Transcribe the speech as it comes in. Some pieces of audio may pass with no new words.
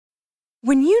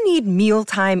When you need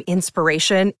mealtime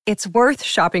inspiration, it's worth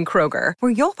shopping Kroger,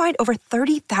 where you'll find over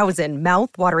 30,000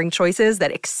 mouth-watering choices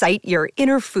that excite your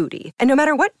inner foodie. And no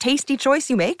matter what tasty choice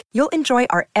you make, you'll enjoy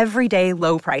our everyday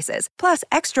low prices, plus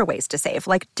extra ways to save,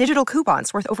 like digital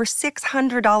coupons worth over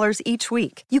 $600 each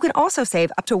week. You can also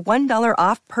save up to $1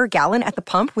 off per gallon at the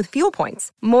pump with fuel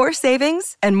points. More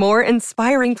savings and more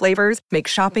inspiring flavors make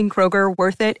shopping Kroger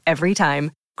worth it every time.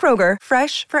 Kroger,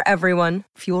 fresh for everyone.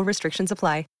 Fuel restrictions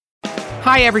apply.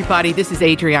 Hi, everybody. This is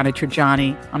Adriana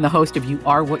Trajani. I'm the host of You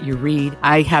Are What You Read.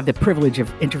 I have the privilege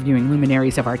of interviewing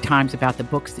luminaries of our times about the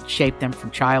books that shaped them from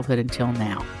childhood until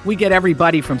now. We get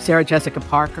everybody from Sarah Jessica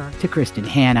Parker to Kristen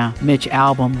Hanna, Mitch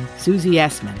Albom, Susie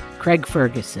Essman, Craig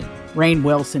Ferguson, Rainn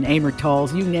Wilson, Amor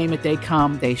Tolls, you name it, they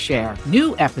come, they share.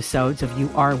 New episodes of You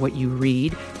Are What You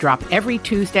Read drop every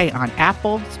Tuesday on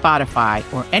Apple, Spotify,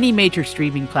 or any major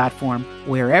streaming platform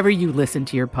wherever you listen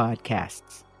to your podcasts.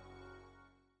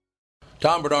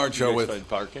 Tom Bernard Show with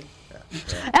Parkin.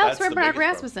 Alex Bernard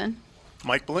Rasmussen.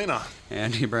 Mike Bellina.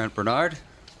 Andy Brandt Bernard.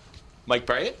 Mike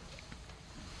Bryant.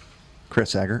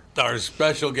 Chris Egger. our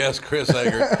special guest, Chris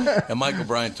Egger, and Michael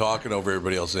Bryant talking over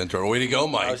everybody else's intro. Way to go,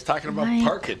 Mike. I was talking about Mike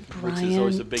parking, which is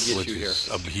always a big issue here.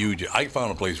 A huge. I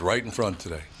found a place right in front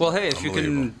today. Well, hey, if you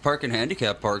can park in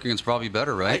handicap parking, it's probably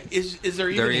better, right? Is there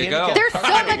even There you go. handicap There's so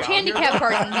parking much around handicap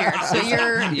parking here, so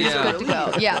you're Yeah. good to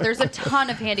go. Yeah, there's a ton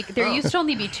of handicap. There used to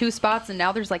only be 2 spots, and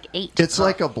now there's like 8. It's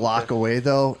like a block away,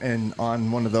 though, and on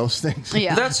one of those things.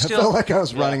 Yeah. That's I still, felt like I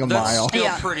was running a that's mile. still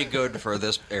Yeah. pretty good for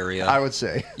this area. I would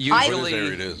say. Usually, What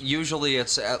area it is? usually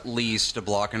it's at least a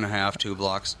block and a half, 2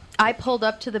 blocks. I pulled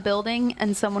up to the building,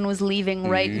 and someone was leaving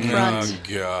right in front. Oh,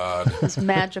 God. It was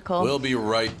magical. We'll be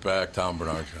right back. Tom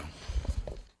Bernard Show.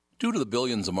 Due to the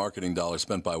billions of marketing dollars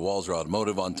spent by Walser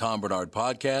Automotive on Tom Bernard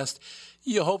Podcast,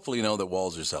 you hopefully know that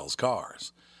Walser sells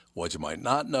cars. What you might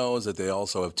not know is that they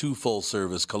also have 2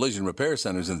 full-service collision repair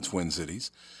centers in the Twin Cities.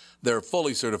 They're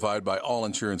fully certified by all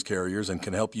insurance carriers and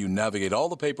can help you navigate all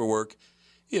the paperwork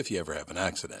if you ever have an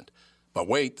accident. But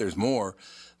wait, there's more.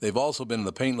 They've also been in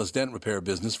the paintless dent repair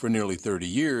business for nearly 30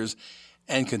 years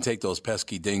and can take those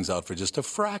pesky dings out for just a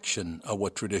fraction of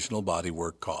what traditional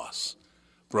bodywork costs.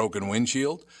 Broken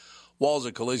windshield?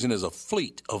 Walser Collision is a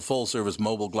fleet of full-service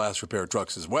mobile glass repair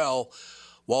trucks as well.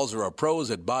 Walser are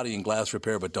pros at body and glass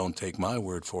repair, but don't take my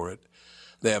word for it.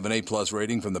 They have an A-plus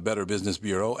rating from the Better Business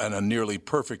Bureau and a nearly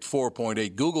perfect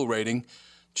 4.8 Google rating.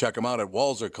 Check them out at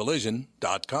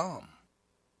walsercollision.com.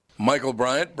 Michael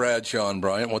Bryant, Bradshaw and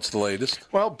Bryant, what's the latest?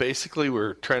 Well, basically,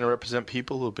 we're trying to represent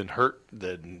people who have been hurt,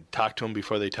 then talk to them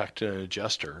before they talk to an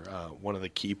adjuster. One of the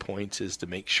key points is to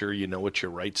make sure you know what your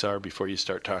rights are before you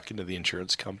start talking to the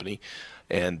insurance company,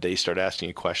 and they start asking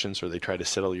you questions or they try to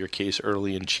settle your case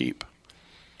early and cheap.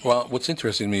 Well, what's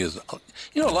interesting to me is, a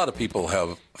lot of people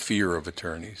have fear of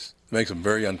attorneys. It makes them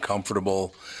very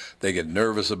uncomfortable. They get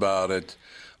nervous about it.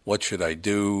 What should I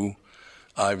do?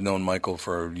 I've known Michael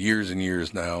for years and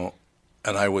years now,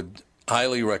 and I would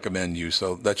highly recommend you.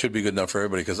 So that should be good enough for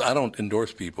everybody, because I don't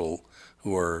endorse people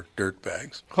who are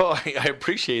dirtbags. Well, I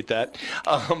appreciate that.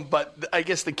 But I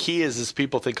guess the key is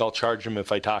people think I'll charge them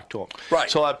if I talk to them. Right.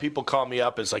 So a lot of people call me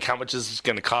up. It's like, how much is this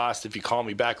going to cost if you call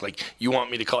me back? Like, you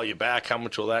want me to call you back? How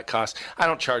much will that cost? I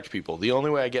don't charge people. The only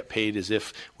way I get paid is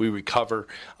if we recover,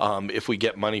 if we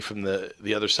get money from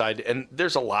the other side. And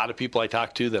there's a lot of people I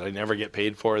talk to that I never get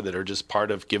paid for that are just part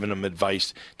of giving them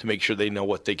advice to make sure they know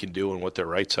what they can do and what their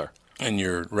rights are. And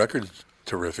your record's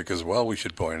terrific as well, we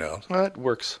should point out. Well, it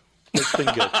works. It's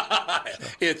been good.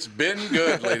 It's been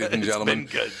good, ladies and gentlemen.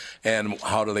 It's been good. And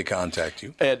how do they contact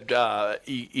you? And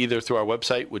either through our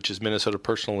website, which is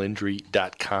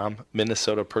minnesotapersonalinjury.com,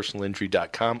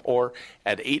 minnesotapersonalinjury.com, or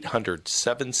at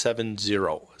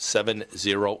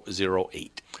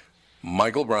 800-770-7008.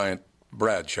 Michael Bryant,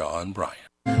 Bradshaw and Bryant.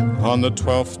 On the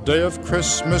 12th day of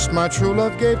Christmas, my true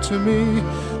love gave to me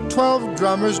 12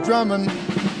 drummers drumming,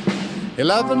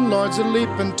 11 lords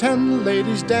a-leaping, 10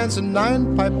 ladies dancing,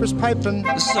 9 pipers piping,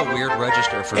 This is a weird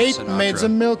register for 8 Sinatra. maids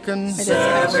a-milking,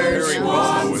 Very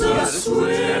well, isn't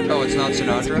it? Oh, it's not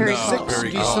Sinatra? Very No. close. 6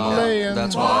 geese a-laying,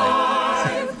 That's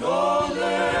why.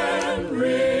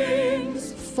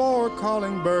 4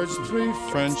 calling birds, 3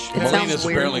 French It hens. sounds Molina's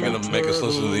weird. apparently going to make us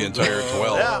listen to the entire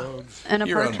 12. And a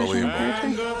You're partridge in a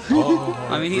unbelievable. pear tree.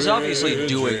 I mean, he's obviously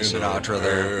doing Sinatra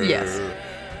there. Yes.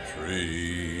 Tree.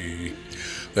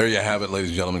 There you have it, ladies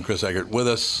and gentlemen. Chris Eggert with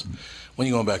us. When are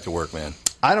you going back to work, man?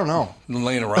 I don't know. You've been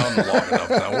laying around long enough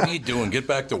now. What are you doing? Get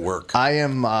back to work. I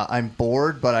am. I'm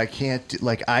bored, but I can't.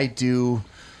 I do.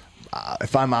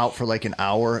 If I'm out for like an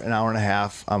hour and a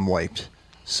half, I'm wiped.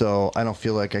 So I don't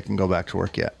feel like I can go back to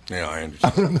work yet. Yeah, I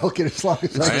understand. I'm going to milk it as long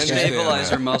as I can.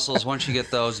 Stabilizer muscles. Once you get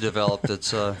those developed,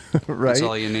 it's right? that's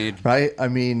all you need. Right? I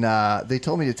mean, they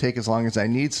told me to take as long as I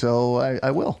need, so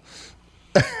I will.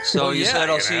 So you said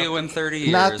I'll see you in 30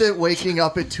 years. Not that waking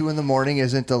up at 2 a.m.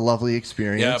 isn't a lovely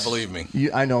experience. Yeah, believe me.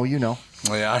 I know you know.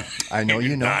 Yeah, I know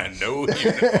you know. I know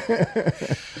you know.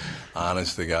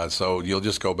 Honest to God. So you'll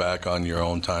just go back on your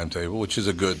own timetable, which is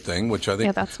a good thing, which I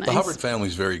think that's nice. The Hubbard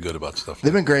family's very good about stuff.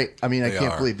 They've been great. I mean, I They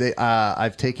can't are. believe they.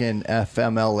 I've taken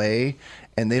FMLA,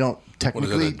 and they don't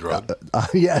technically. What is it, a drug?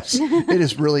 Yes, it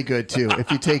is really good too.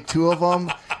 If you take 2 of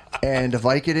them and a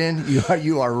Vicodin,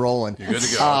 you are rolling. You're good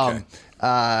to go.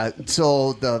 Okay.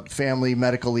 So the Family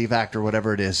Medical Leave Act or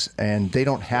whatever it is, and they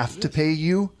don't have to pay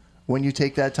you when you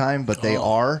take that time, but they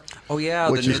are. Oh yeah,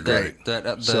 which is great.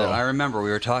 I remember we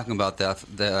were talking about the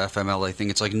FMLA thing.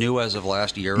 It's like new as of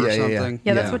last year or something.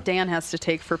 Yeah, that's what Dan has to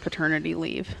take for paternity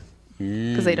leave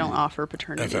because they don't offer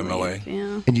paternity FMLA. leave.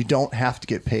 Yeah. And you don't have to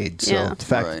get paid. So Yeah. the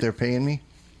fact that they're paying me,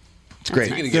 it's great.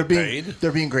 You're gonna They're get being paid?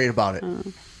 they're being great about it.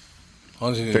 As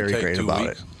long as you're Very gonna take great 2 about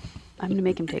weeks. it. I'm going to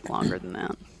make him take longer than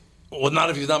that. Well, not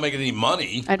if he's not making any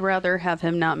money. I'd rather have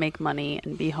him not make money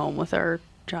and be home with our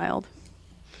child.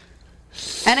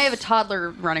 And I have a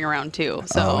toddler running around too.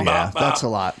 So Oh yeah, that's a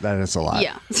lot. That is a lot.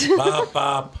 yeah. Bop,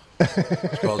 bop.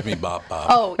 She calls me Bop, Bop.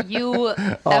 Oh, you.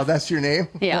 Oh, that's your name?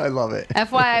 Yeah. I love it.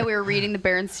 FYI, we were reading the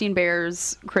Berenstein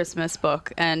Bears Christmas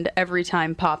book, and every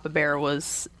time Papa Bear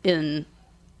was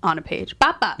on a page,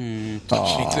 Papa. She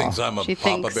thinks I'm a She Papa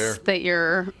thinks Bear. that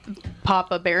you're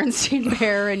Papa Berenstein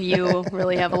Bear, and you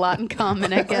really have a lot in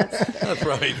common, I guess. That's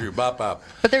right, Drew. Bop, bop.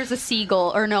 But there's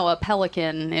a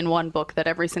pelican in one book that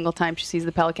every single time she sees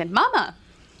the pelican, Mama.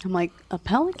 I'm like, a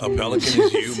pelican? A pelican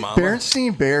is you, Mama.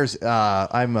 Berenstein Bears,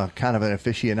 I'm a kind of an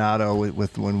aficionado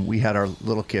with when we had our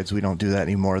little kids. We don't do that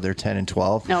anymore. They're 10 and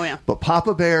 12. Oh, yeah. But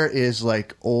Papa Bear is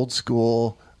like old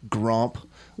school grump.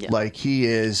 Yeah. Like he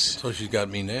is. So she's got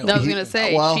me nailed. I was going to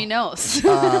say, well, she knows.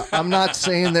 I'm not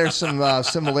saying there's some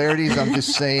similarities. I'm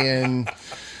just saying,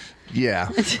 yeah.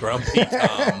 Grumpy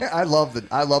Tom. I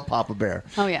love Papa Bear.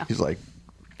 Oh, yeah. He's like,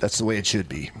 that's the way it should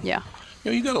be. Yeah.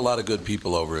 You got a lot of good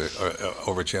people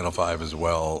over Channel 5 as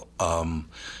well. I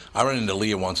run into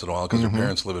Leah once in a while because her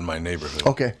parents live in my neighborhood.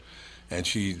 Okay. And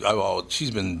she's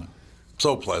been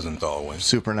so pleasant always.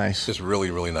 Super nice. Just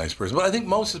really, really nice person. But I think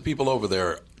most of the people over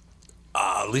there,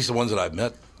 at least the ones that I've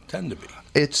met, tend to be.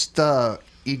 It's the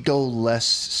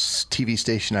ego-less TV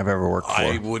station I've ever worked for.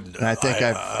 I'd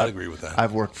agree with that.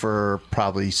 I've worked for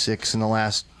probably 6 in the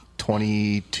last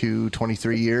 22,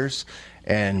 23 years.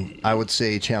 And I would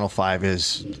say Channel 5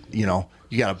 is, you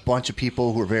got a bunch of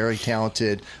people who are very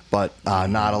talented, but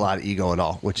not a lot of ego at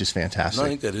all, which is fantastic. No, I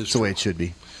think that is It's the way it should be.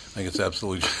 I think it's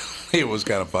absolutely. It was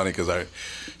kind of funny because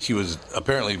she was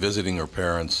apparently visiting her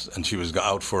parents, and she was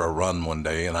out for a run one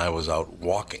day, and I was out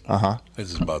walking.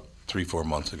 This is about 3-4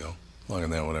 months ago, longer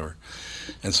than that, whatever.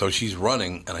 And so she's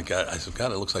running, and I said,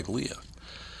 God, it looks like Leah.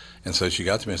 And so she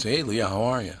got to me and said, Hey, Leah, how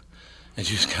are you? And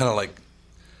she was kind of like.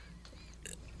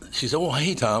 She said, "Oh,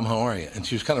 hey, Tom, how are you?" And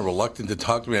she was kind of reluctant to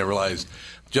talk to me. I realized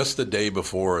just the day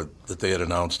before that they had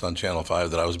announced on Channel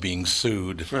 5 that I was being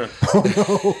sued. She's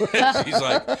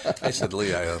like, I said,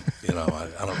 Lee, I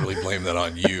don't really blame that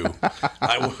on you.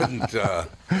 I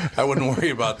wouldn't worry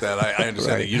about that. I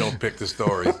understand that you don't pick the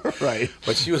story. Right.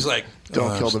 But she was like,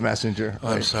 Don't kill the messenger.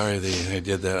 I'm sorry they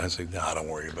did that. I said, no, don't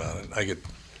worry about it.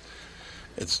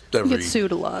 You get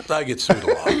sued a lot. I get sued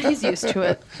a lot. He's used to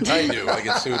it. I do. I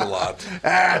get sued a lot.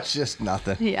 It's just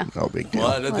nothing. Yeah. No big deal.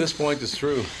 Well, at this point, it's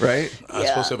true. Right? I was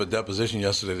supposed to have a deposition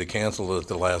yesterday. They canceled it at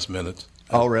the last minute.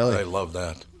 Oh, really? I love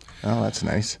that. Oh, that's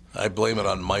nice. I blame it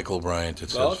on Michael Bryant.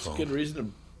 It's his Well, it's a fault. good reason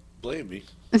to blame me.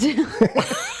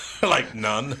 Like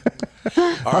none.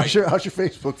 How's your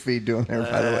Facebook feed doing there,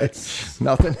 by the way?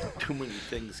 Nothing? Too many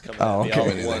things coming Oh, at me all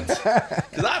okay. at once.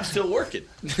 Because I'm still working.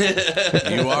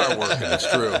 You are working.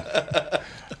 It's true.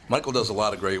 Michael does a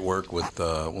lot of great work with,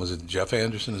 was it Jeff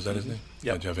Anderson? Is that his name?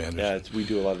 Yep. Yeah, Jeff Anderson. Yeah, we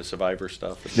do a lot of Survivor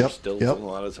stuff. And Yep, we're still yep. doing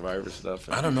a lot of Survivor stuff.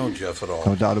 I don't know Jeff at all.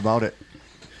 No doubt about it.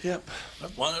 Yep.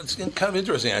 Well, it's kind of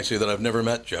interesting, actually, that I've never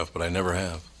met Jeff, but I never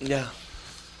have. Yeah.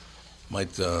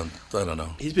 Might, I don't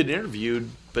know. He's been interviewed,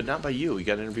 but not by you. He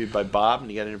got interviewed by Bob, and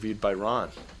he got interviewed by Ron.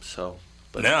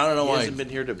 But No, I don't know he why. hasn't been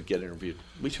here to get interviewed.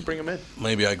 We should bring him in.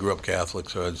 Maybe I grew up Catholic,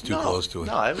 so it's too close to it.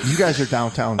 No, You guys are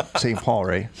downtown St. Paul,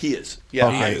 right? he is. Yeah,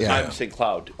 Okay, he is. yeah. I'm St.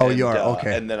 Cloud. Oh, you are?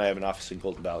 Okay. And then I have an office in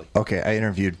Golden Valley. Okay, I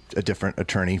interviewed a different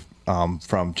attorney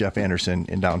from Jeff Anderson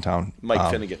in downtown.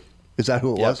 Mike Finnegan. Is that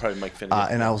who it Yeah, was? probably Mike Finnegan.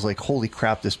 And I was like, holy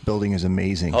crap, this building is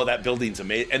amazing. Oh, that building's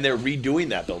amazing, and they're redoing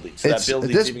that building. So that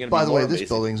building's this, even going to be by the way, more this amazing.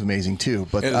 building's amazing too.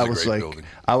 But It is I a was great like, building.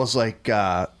 I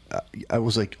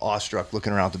was like awestruck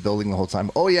looking around the building the whole time.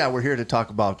 Oh yeah, we're here to talk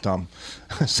about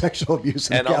sexual abuse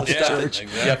in And the all the Catholic stuff Church. that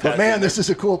exactly. Jeff But has man, in this there. is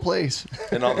a cool place.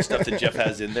 And all the stuff that Jeff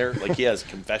has in there, like he has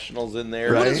confessionals in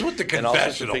there. What is with the And all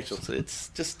sorts of confessionals? pictures. It's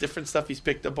just different stuff he's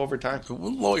picked up over time.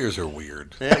 Well, lawyers are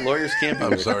weird. Yeah, lawyers can't be. I'm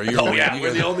weird. sorry, you're Oh weird. yeah, You we're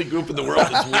guys- the only group in the world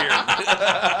that's weird.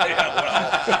 Yeah,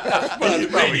 well,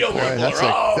 radio Boy, people are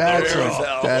all weird as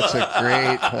hell. that's a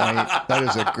great point. That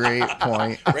is a great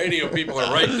point. Radio people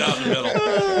are right down the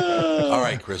middle. All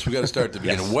right, Chris, we got to start at the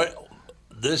beginning.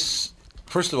 Yes.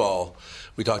 First of all,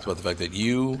 we talked about the fact that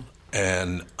you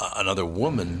and another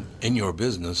woman in your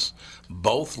business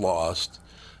both lost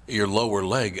your lower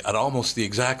leg at almost the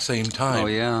exact same time. Oh,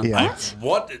 yeah. Yeah.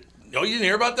 What? Oh, you didn't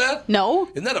hear about that? No.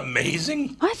 Isn't that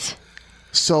amazing? What?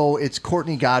 So it's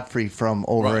Courtney Godfrey from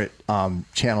over at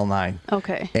Channel 9.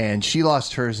 Okay. And she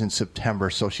lost hers in September,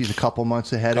 so she's a couple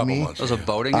months ahead of me. months. It was a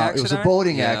boating It accident? was a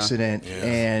boating Yeah. accident, Yeah.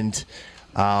 and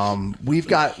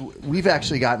we've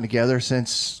actually gotten together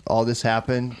since all this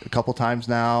happened a couple times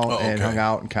now, Oh, and okay. hung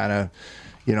out and kind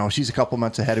of, she's a couple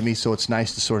months ahead of me, so it's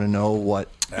nice to sort of know what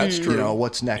That's true.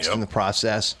 what's next Yep. in the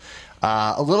process.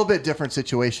 A little bit different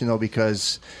situation though,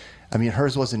 because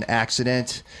hers was an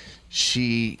accident.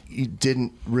 She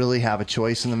didn't really have a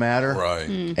choice in the matter. Right.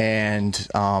 And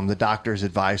the doctors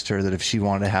advised her that if she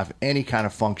wanted to have any kind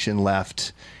of function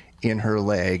left in her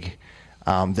leg,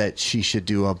 that she should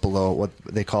do a below, what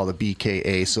they call the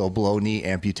BKA, so a below knee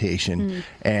amputation.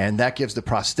 And that gives the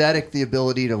prosthetic the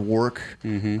ability to work,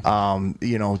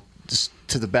 just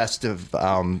to the best of,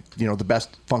 the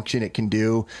best function it can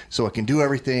do. So it can do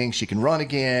everything. She can run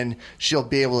again. She'll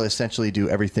be able to essentially do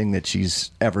everything that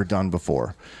she's ever done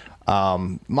before.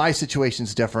 My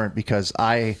situation's different because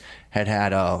I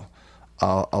had a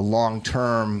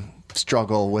long-term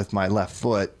struggle with my left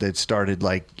foot that started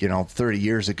 30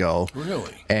 years ago.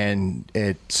 Really? And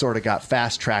it sort of got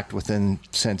fast-tracked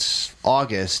since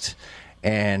August,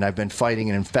 and I've been fighting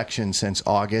an infection since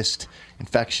August.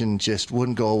 Infection just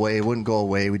wouldn't go away.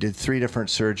 We did 3 different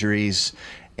surgeries,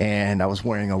 and I was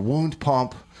wearing a wound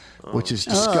pump, which is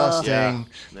disgusting.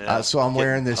 Yeah. So I'm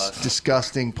wearing this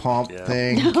disgusting pump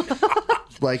thing.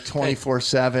 Like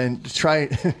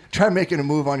 24/7. Try making a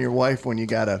move on your wife when you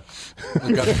got a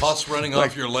You got pus running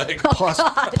off your leg. plus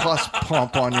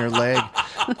pump on your leg.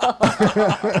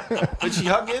 But she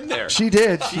hung in there. She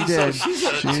did. She did.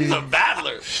 She's a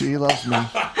battler. She loves me.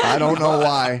 I don't know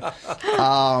why.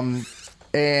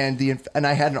 And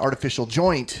I had an artificial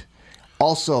joint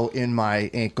also in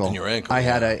my ankle. In your ankle, I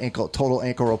had yeah. a total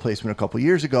ankle replacement a couple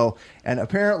years ago, and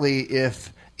apparently,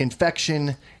 if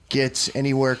infection gets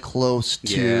anywhere close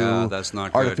to Yeah, that's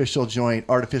not good. artificial joints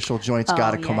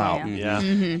got to come out. Yeah.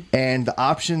 And the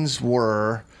options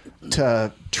were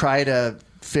to try to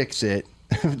fix it,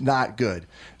 not good.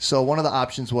 So one of the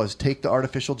options was take the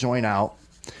artificial joint out,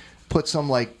 put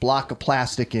some block of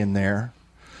plastic in there,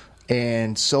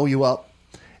 and sew you up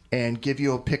and give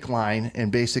you a PICC line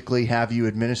and basically have you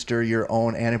administer your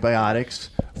own antibiotics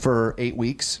for 8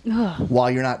 weeks while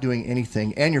you're not doing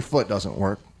anything, and your foot doesn't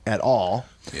work at all.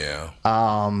 Yeah.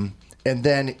 And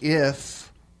then if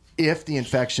the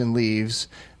infection leaves,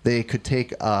 they could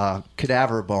take a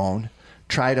cadaver bone,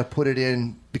 try to put it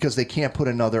in, because they can't put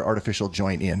another artificial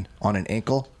joint in on an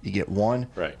ankle. You get one,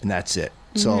 Right. and that's it.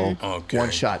 So Okay. one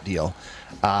shot deal.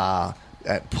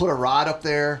 Put a rod up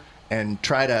there and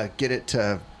try to get it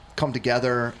to come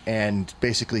together and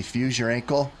basically fuse your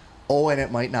ankle. Oh, and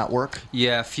it might not work.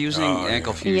 Yeah, fusing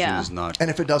ankle fusion Yeah. is not. And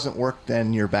if it doesn't work,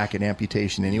 then you're back at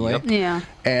amputation anyway. Yep. Yeah.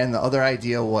 And the other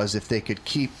idea was if they could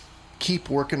keep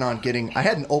working on getting. I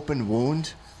had an open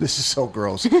wound. This is so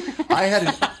gross. I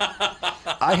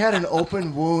had an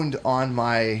open wound on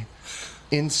my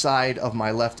inside of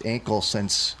my left ankle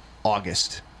since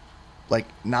August,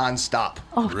 nonstop.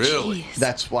 Oh, Really? jeez.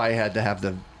 That's why I had to have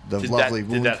the Did lovely that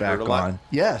wound hurt vac a lot? on.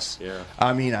 Yes. Yeah.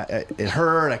 I mean, it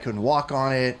hurt. I couldn't walk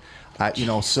on it.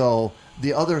 So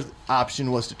the other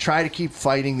option was to try to keep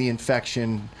fighting the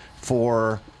infection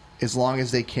for as long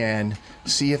as they can,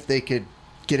 see if they could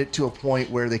get it to a point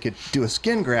where they could do a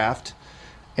skin graft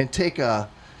and take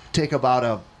about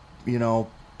a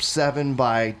 7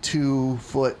 by 2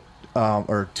 foot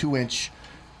or 2 inch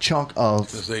chunk of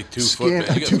To say 2 skin, foot,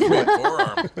 man. You got 2 foot 3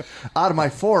 forearm. out of my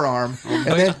forearm, and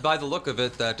then By the look of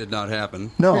it, that did not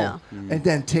happen. no, and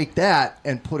then take that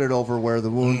and put it over where the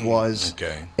wound was.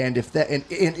 okay. And if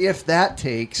that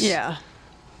takes, Yeah.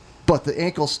 but the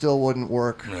ankle still wouldn't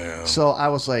work. Yeah. So I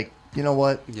was like, you know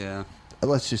what? Yeah.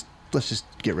 Let's just let's just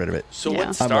get rid of it. So Yeah.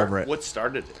 what I'm over it. What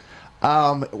started it?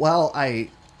 Well, I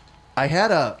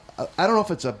had I don't know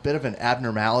if it's a bit of an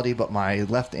abnormality, but my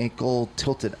left ankle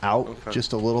tilted out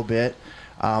just a little bit.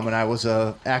 And I was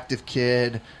a active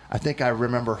kid. I think I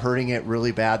remember hurting it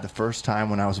really bad the first time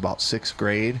when I was about 6th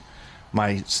grade.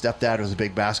 My stepdad was a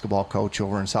big basketball coach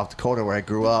over in South Dakota where I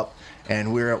grew up,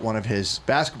 and we were at one of his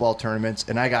basketball tournaments,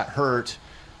 and I got hurt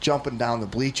jumping down the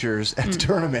bleachers at the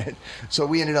tournament. So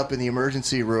we ended up in the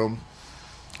emergency room,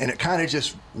 and it kind of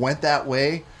just went that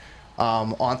way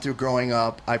on through growing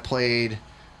up. I played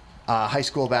high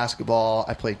school basketball.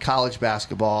 I played college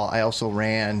basketball. I also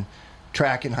ran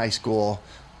track in high school.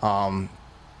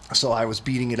 So I was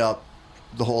beating it up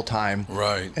the whole time.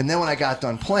 Right. And then when I got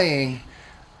done playing,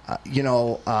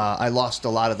 I lost a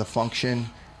lot of the function,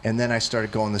 and then I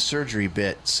started going the surgery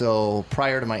bit. So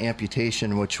prior to my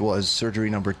amputation, which was surgery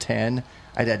number 10,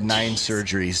 I'd had 9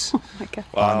 surgeries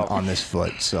on this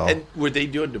foot. So And were they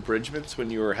doing debridgements when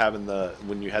you were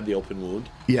when you had the open wound?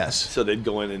 yes. So they'd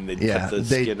go in and they'd cut the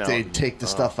skin out. They'd take the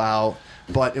stuff out,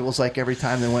 but it was like every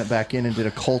time they went back in and did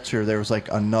a culture, there was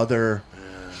like another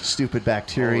stupid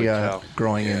bacteria Holy cow.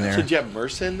 growing in there. So did you have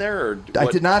MRSA in there? Or I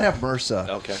what? did not have MRSA.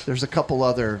 Okay. There's a couple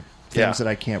other things Yeah. that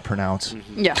I can't pronounce.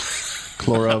 Yeah.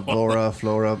 Flora, flora,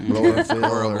 flora, Laura,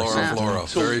 something. Flora.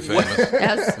 Very famous.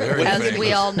 As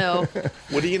we all know.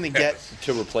 What are you going to get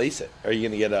to replace it? Are you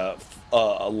going to get a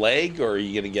leg, or are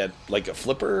you going to get like a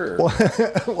flipper? Or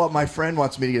Well, my friend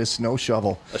wants me to get a snow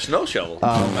shovel. a snow shovel?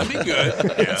 That'd be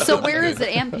good. Yeah. So where is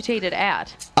it amputated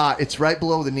at? It's right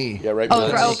below the knee. yeah, right. Oh,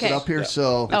 below right, the- It's okay. up here,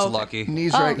 so It's Oh. lucky.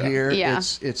 knees Oh, right here. yeah.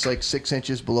 It's like 6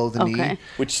 inches below the Okay. knee.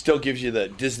 Which still gives you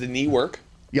does the knee work?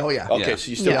 Oh yeah. Okay, Yeah. so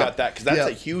you still Yeah. got that, because that's Yeah.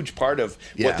 a huge part of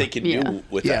Yeah. what they can Yeah. do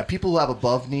with Yeah, that. people who have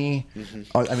above knee,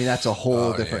 I mean, that's a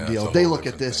whole different yeah, deal. it's a They whole look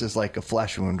at different this thing. as like a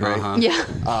flesh wound, right? Uh-huh. Yeah. Yeah,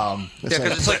 because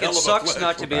it's like hell it of a sucks flesh,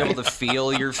 not to be able to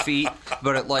feel your feet,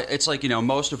 but it's like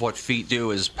most of what feet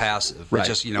do is passive. Right. It's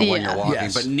just when Yeah. you're walking,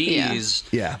 Yes. but knees,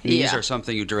 Yeah. knees Yeah. are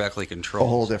something you directly control. A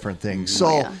whole different thing.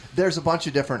 So Yeah. there's a bunch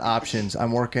of different options.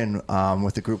 I'm working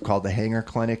with a group called the Hanger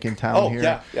Clinic in town Oh, here.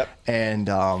 yeah, yep. And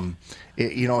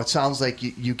it sounds like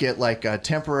you get like a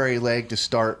temporary leg to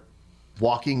start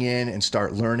walking in and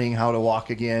start learning how to walk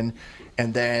again,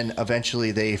 and then eventually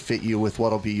they fit you with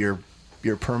what'll be your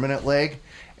permanent leg,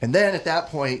 and then at that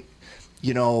point,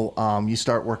 you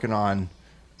start working on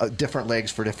different legs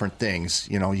for different things.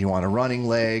 You want a running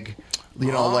leg,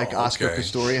 like Oscar okay.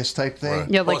 Pistorius type thing. Right.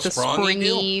 Yeah, like Oh, the sprongy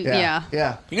deal? springy. Yeah.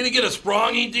 Yeah. You're going to get a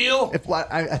sprongy deal?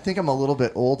 I think I'm a little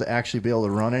bit old to actually be able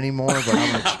to run anymore, but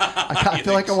I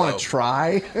feel like I want to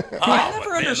try. I never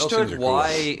man, those things understood are cool. why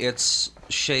it's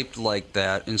shaped like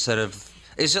that instead of.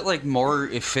 Is it like more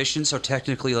efficient? So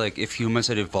technically, like if humans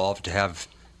had evolved to have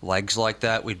legs like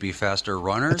that, we'd be faster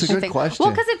runners. That's a good question.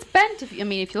 Well, because it's bent. If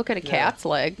you look at a cat's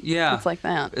leg, Yeah. it's like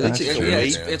that. It's, That's yeah,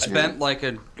 it's, true. it's bent like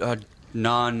a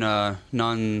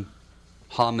non-hominid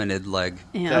leg.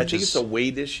 Yeah. I think it's a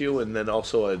weight issue, and then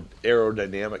also an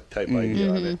aerodynamic type idea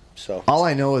on it. So All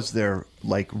I know is they're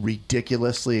like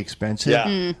ridiculously expensive.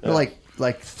 Yeah. They're like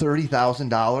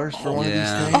 $30,000 for one of these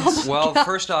things. Well,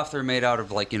 first off, they're made out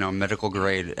of medical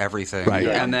grade everything, Right.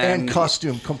 And then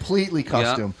custom, completely yeah,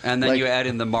 custom. and then Like- you add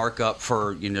in the markup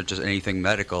for just anything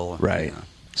medical, Right. Yeah.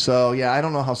 So yeah, I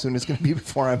don't know how soon it's going to be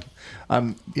before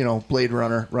I'm Blade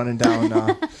Runner running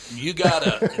down. You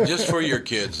gotta, just for your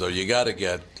kids though, you gotta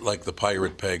get like the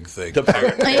pirate peg thing. The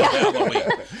pirate for Halloween.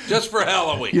 Just for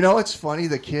Halloween. It's funny.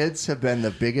 The kids have been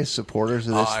the biggest supporters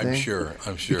of this I'm thing. sure.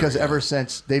 Because yeah. ever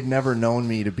since they've never known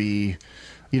me to be,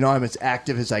 I'm as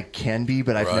active as I can be,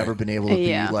 but I've Right. never been able to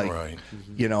Yeah. be like, Right.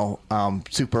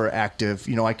 super active.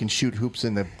 I can shoot hoops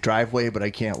in the driveway, but I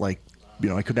can't I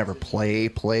could never play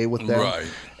with them. Right.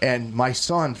 And my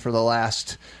son,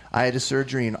 I had a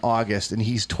surgery in August, and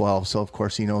he's 12, so of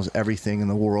course he knows everything in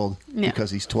the world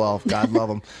because he's 12. God love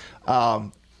him.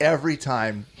 Every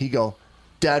time he go,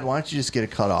 Dad, why don't you just get it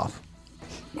cut off?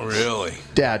 Really?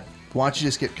 Dad, why don't you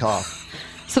just get cut off?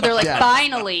 So they're like, Dad.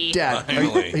 finally. Dad,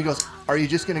 Finally. he goes, are you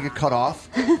just going to get cut off?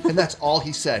 And that's all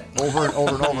he said over and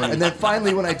over and over. And then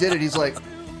finally when I did it, he's like,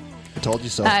 I told you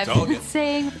so. I've Told been you.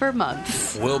 saying for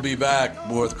months. We'll be back.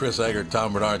 More with Chris Eggert,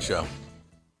 Tom Bernard Show.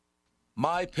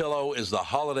 My Pillow is the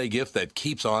holiday gift that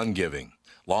keeps on giving.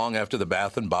 Long after the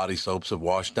bath and body soaps have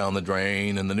washed down the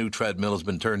drain and the new treadmill has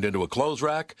been turned into a clothes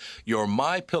rack, your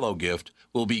My Pillow gift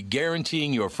will be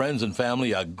guaranteeing your friends and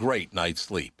family a great night's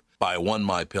sleep. Buy one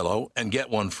My Pillow and get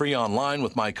one free online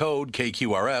with my code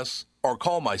KQRS, or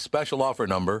call my special offer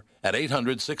number at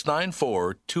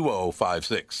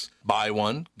 800-694-2056. Buy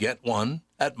one, get one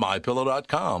at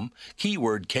mypillow.com,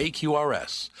 keyword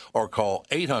KQRS, or call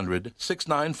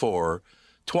 800-694-2056.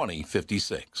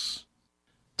 2056.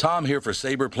 Tom here for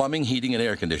Sabre Plumbing, Heating, and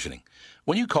Air Conditioning.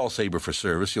 When you call Sabre for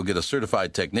service, you'll get a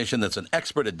certified technician that's an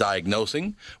expert at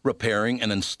diagnosing, repairing,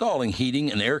 and installing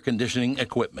heating and air conditioning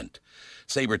equipment.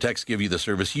 Sabre Techs give you the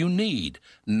service you need,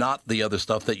 not the other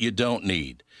stuff that you don't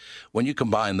need. When you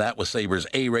combine that with Sabre's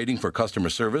A rating for customer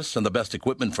service and the best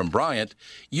equipment from Bryant,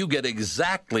 you get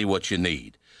exactly what you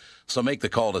need. So make the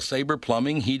call to Sabre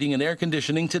Plumbing, Heating, and Air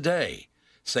Conditioning today.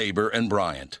 Sabre and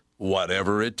Bryant,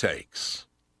 whatever it takes.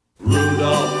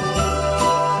 Rudolph,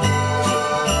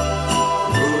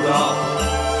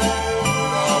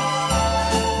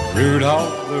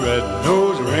 Rudolph the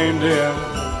red-nosed reindeer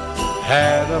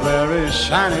had a very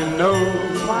shiny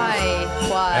nose. Why?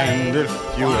 And if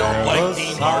you ever like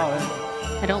Dean saw Martin.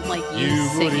 it, I don't like you you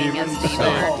would singing even as Dean say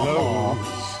Martin. close.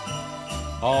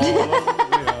 All of the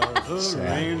other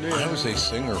reindeer. I was a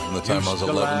singer from the time I was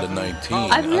 11 to 19.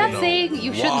 I'm I don't not know saying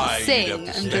you shouldn't why you'd sing. have to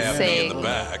I'm stab just me saying in the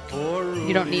back.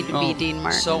 you don't need to be Dean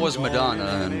Martin. So was Madonna,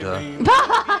 and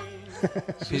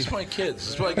These are my kids.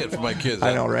 This is what I get for my kids.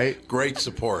 I know, right? Great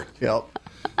support. Yep.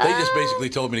 They just basically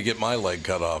told me to get my leg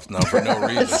cut off now for no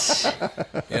reason.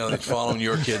 They're following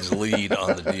your kid's lead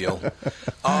on the deal.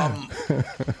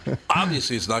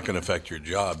 Obviously, it's not going to affect your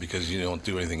job because you don't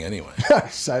do anything anyway.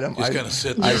 Just kind of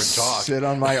sit there and talk. Sit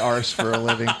on my arse for a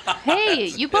living. Hey,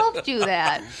 you both do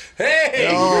that. Hey!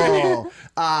 Oh,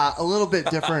 a little bit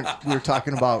different. We were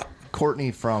talking about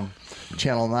Courtney from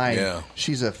Channel 9. Yeah.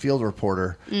 She's a field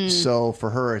reporter. So for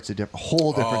her, it's a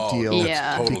whole different deal.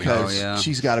 Yeah. Totally Because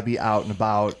she's got to be out and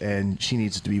about and she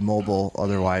needs to be mobile.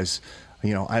 Otherwise,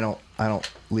 I don't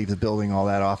leave the building all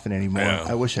that often anymore. Yeah.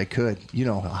 I wish I could. You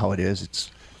know how it is.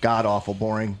 It's god awful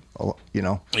boring,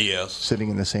 Yes. sitting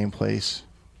in the same place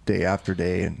day after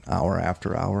day and hour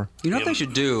after hour. you know what they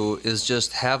should do is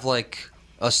just have like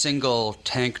a single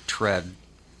tank tread,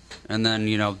 and then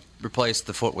replace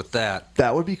the foot with that.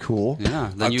 That would be cool.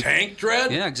 Yeah, then Tank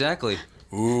tread? Yeah, exactly.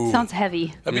 Ooh. Sounds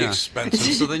heavy. That'd be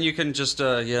expensive. So then you can just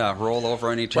roll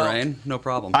over any terrain, no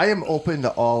problem. I am open to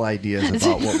all ideas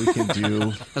about what we can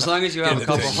do As long as you have a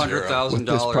couple $100,000 with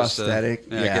this prosthetic.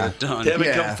 to get it done. They haven't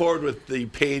Yeah. come forward with the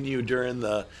paying you during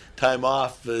the time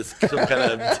off as some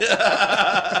kind of.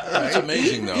 It's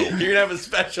amazing, though. You're gonna have a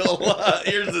special.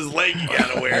 Here's this leg you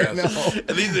gotta wear, and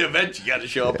these are the events you gotta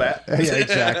show up at. Yeah,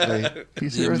 exactly.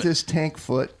 He's here with his tank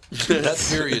foot. That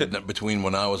period between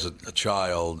when I was a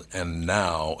child and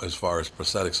now, as far as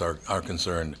prosthetics are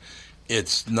concerned,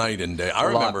 it's night and day. I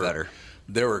lot remember better.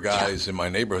 there were guys in my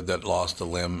neighborhood that lost a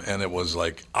limb, and it was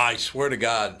like, I swear to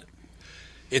God,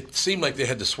 it seemed like they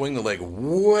had to swing the leg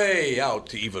way out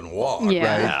to even walk.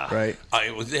 Yeah. Right.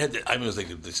 It was like,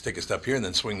 let's take a step here and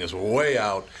then swing this way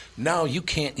out. Now you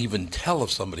can't even tell if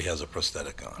somebody has a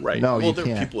prosthetic on. Right. No, well, you there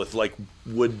can't. are people with like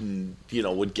wooden,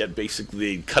 would get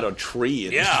basically cut a tree.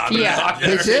 And Yeah, I mean, Yeah.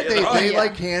 They did. They Yeah.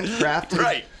 like handcrafted.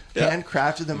 Right. Yeah.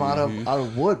 Handcrafted them out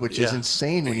of wood, which is Yeah.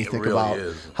 insane when you It think really about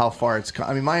is. how far it's come.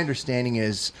 I mean, my understanding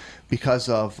is because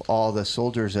of all the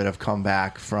soldiers that have come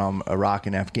back from Iraq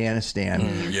and Afghanistan,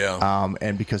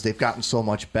 and because they've gotten so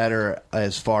much better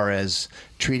as far as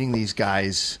treating these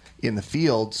guys in the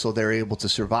field, so they're able to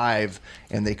survive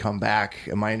and they come back.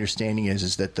 And my understanding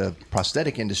is that the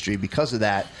prosthetic industry, because of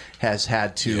that, has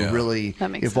had to really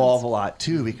That makes evolve sense. a lot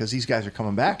too, because these guys are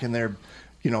coming back and they're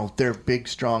big,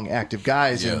 strong, active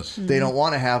guys, Yes. and they don't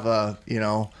want to have a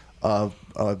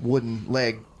wooden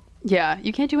leg. Yeah,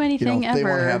 you can't do anything They ever.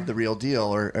 want to have the real deal,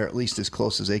 or at least as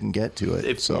close as they can get to it.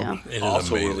 They've It is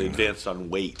also amazing. really advanced on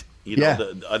weight. Yeah.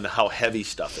 On how heavy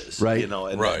stuff is. Right. And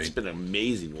Right. it's been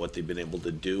amazing what they've been able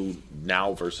to do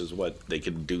now versus what they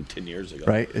could do 10 years ago.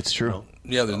 Right, it's true.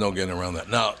 Yeah, there's no getting around that.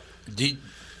 Now,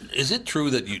 is it true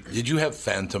that did you have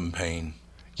phantom pain?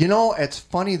 It's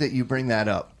funny that you bring that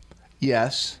up.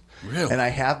 Yes. Really? And I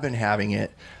have been having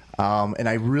it. And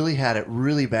I really had it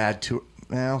really bad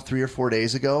 3 or 4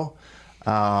 days ago.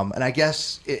 And I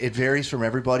guess it varies from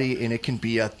everybody, and it can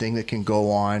be a thing that can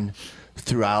go on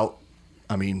throughout,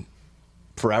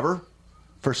 forever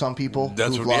for some people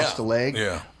who've lost a leg.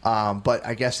 Yeah. But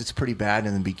I guess it's pretty bad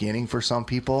in the beginning for some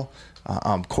people.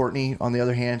 Courtney, on the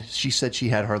other hand, she said she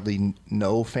had hardly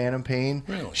no phantom pain.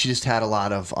 Really? She just had a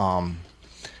lot of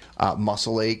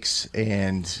muscle aches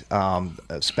and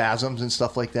spasms and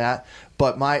stuff like that.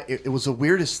 But it was the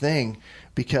weirdest thing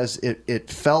because it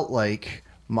felt like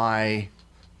my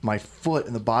foot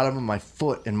and the bottom of my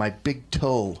foot and my big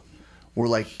toe were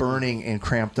like burning and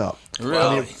cramped up. Really? I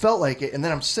mean, it felt like it, and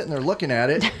then I'm sitting there looking at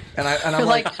it, and I'm You're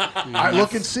like, I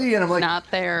look and see, and I'm like,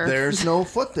 not there. There's no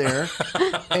foot there,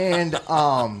 and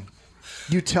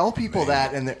you tell people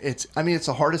that, and it's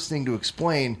the hardest thing to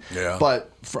explain. Yeah.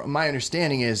 But from my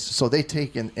understanding is, so they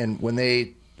take and when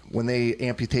they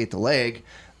amputate the leg,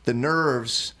 the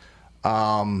nerves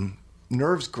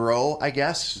grow, I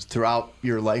guess, throughout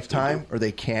your lifetime, or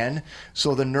they can.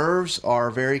 So the nerves are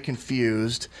very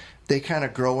confused. They kind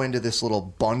of grow into this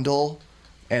little bundle.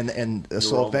 And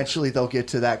so eventually they'll get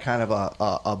to that kind of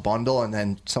a bundle, and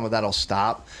then some of that'll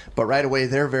stop. But right away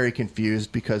they're very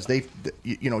confused because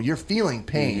you're feeling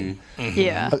pain. Mm-hmm.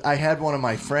 Yeah. I had one of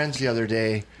my friends the other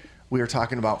day. We were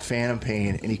talking about phantom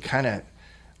pain, and he kind of,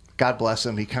 God bless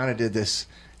him, he kind of did this.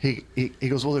 He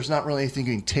goes, well, there's not really anything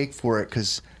you can take for it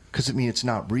because it's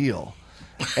not real.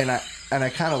 And I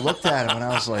kind of looked at him and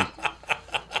I was like.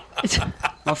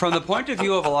 Well, from the point of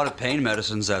view of a lot of pain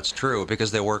medicines, that's true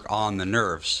because they work on the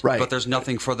nerves. Right. But there's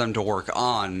nothing for them to work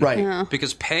on. Right. Yeah.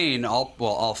 Because pain,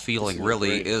 all feeling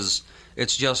really is,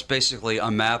 it's just basically a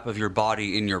map of your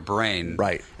body in your brain.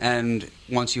 Right. And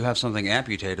once you have something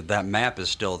amputated, that map is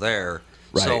still there.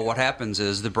 Right. So what happens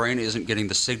is the brain isn't getting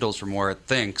the signals from where it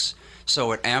thinks,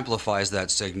 so it amplifies that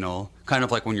signal, kind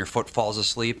of like when your foot falls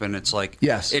asleep and it's like,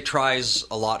 yes, it tries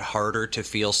a lot harder to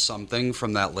feel something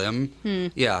from that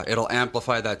limb. Yeah, it'll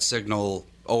amplify that signal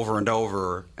over and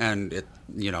over, and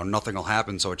nothing will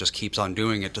happen, so it just keeps on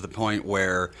doing it to the point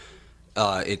where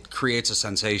it creates a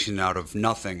sensation out of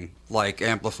nothing, like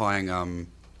amplifying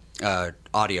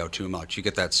audio too much. You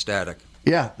get that static.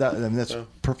 Yeah, that's a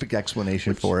perfect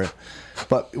explanation for it.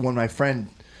 But when my friend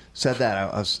said that,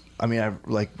 I was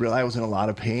in a lot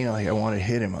of pain. I wanted to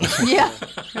hit him. Yeah,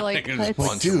 you're like,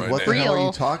 dude, what the hell are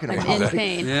you talking about? I'm in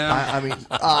pain.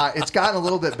 Yeah. It's gotten a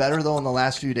little bit better though in the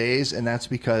last few days, and that's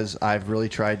because I've really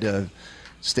tried to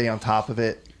stay on top of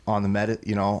it on the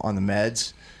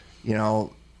meds.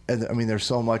 And there's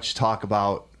so much talk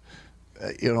about.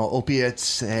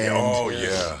 Opiates and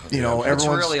That's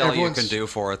really all you can do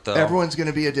for it, though. Everyone's going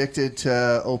to be addicted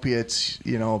to opiates,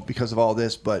 because of all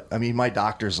this. But my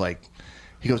doctor's like,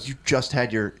 he goes, "You just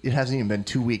had it hasn't even been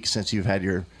 2 weeks since you've had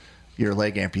your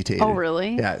leg amputated." Oh,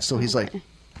 really? Yeah. So he's like,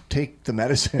 take the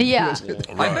medicine. Yeah.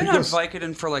 I've been on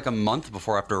Vicodin for like a month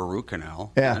before after a root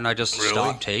canal. Yeah. And I just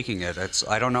stopped taking it.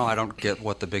 I don't know. I don't get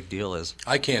what the big deal is.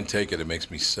 I can't take it. It makes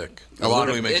me sick. It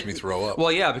literally makes me throw up.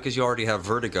 Well, yeah, because you already have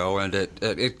vertigo, and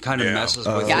it kind of messes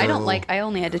with I don't like. I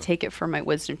only had to take it for my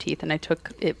wisdom teeth, and I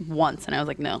took it once, and I was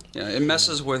like, no. Yeah, it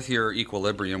messes with your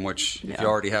equilibrium, which if you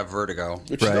already have vertigo.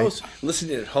 Which those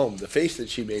listening at home, the face that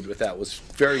she made with that was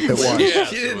very. It was. Yeah,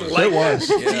 she didn't like that.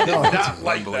 She did not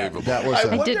like unbelievable. That was.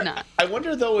 I did not. I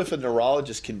wonder though if a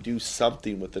neurologist can do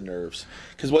something with the nerves,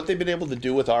 because what they've been able to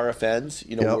do with RFNs,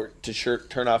 to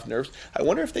turn off nerves. I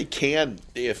wonder if they can,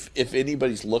 if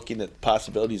anybody's looking at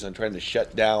possibilities on trying to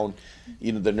shut down,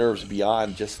 the nerves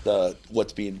beyond just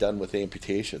what's being done with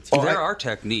amputations. There are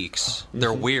techniques.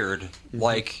 They're weird.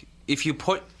 Like if you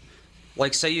put.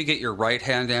 Like, say you get your right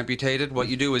hand amputated, what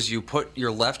you do is you put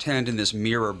your left hand in this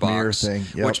mirror box, thing,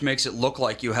 which makes it look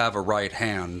like you have a right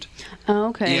hand. Oh,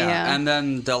 okay, yeah. And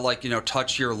then they'll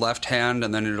touch your left hand,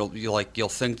 and then you'll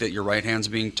think that your right hand's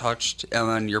being touched, and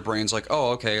then your brain's like,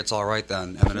 oh, okay, it's all right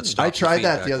then, and then it stops. I tried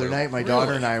that the other loop. night. My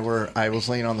daughter and I was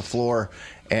laying on the floor,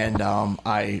 and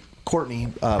Courtney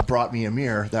brought me a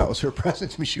mirror. That was her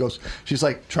present to me. She's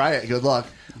like, try it, good luck.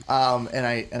 And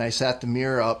I sat the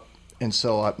mirror up. And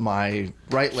so my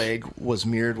right leg was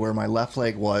mirrored where my left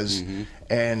leg was,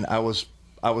 and I was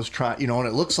trying, and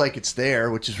it looks like it's there,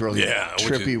 which is really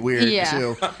trippy, weird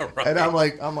too. Right. And I'm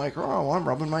like, oh, I'm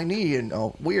rubbing my knee, and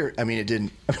weird. I mean, it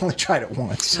didn't. I only tried it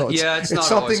once, so it's not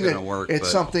something always going to work.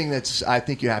 It's something that's I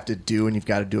think you have to do, and you've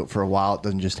got to do it for a while. It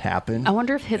doesn't just happen. I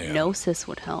wonder if hypnosis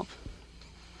would help.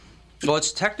 Well,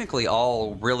 it's technically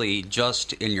all really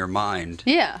just in your mind.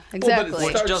 Yeah, exactly.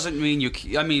 Which doesn't mean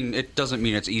it doesn't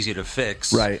mean it's easy to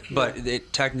fix. Right. But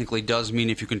it technically does mean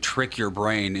if you can trick your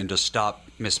brain into stop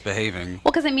misbehaving.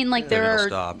 Well, because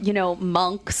there are,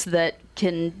 monks that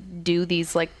can do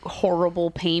these horrible,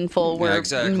 painful, where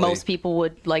most people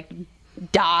would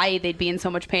die. They'd be in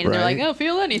so much pain, and they're like, "I don't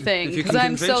feel anything because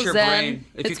I'm so zen."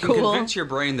 If you can convince your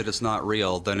brain that it's not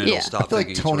real, then it'll stop. I feel like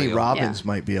thinking Tony it's real. Robbins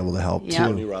might be able to help too.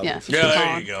 Tony Robbins. Yeah,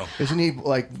 there you go. Isn't he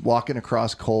walking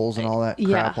across coals and all that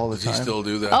crap all the time? Does he still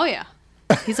do that? Oh yeah,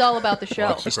 he's all about the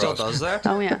show. He still does that?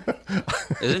 Oh yeah.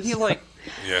 Isn't he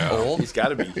old? He's got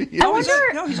to be. I wonder.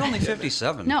 No, he's only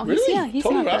 57. No, really? he's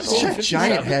Tony not that Robbins old. He's got a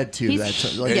giant head too. He's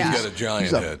He's got a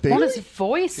giant head. Well, his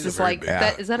voice is like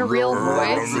that. Is that a real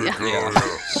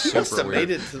voice? He must have made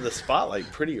it to the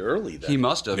spotlight pretty early. Then. He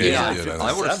must have. Yeah,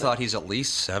 I would have thought he's at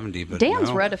least 70. But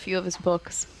Dan's read a few of his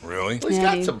books. Really? Well, he's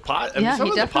got some pot. Yeah, some he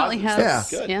of the definitely positives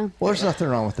has. good. Yeah. Well, there's nothing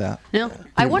wrong with that. No,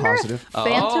 I wonder positive. if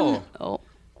Phantom.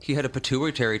 He had a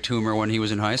pituitary tumor when he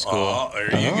was in high school. Oh,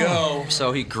 there you go.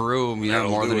 So he grew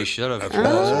more than he should have. That's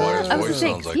why his voice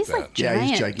sounds like he's that. like giant. Yeah,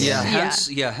 he's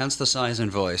gigantic. Hence the size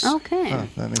and voice. Okay. Huh,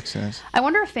 that makes sense. I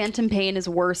wonder if phantom pain is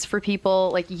worse for people.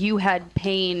 Like you had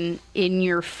pain in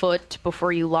your foot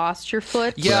before you lost your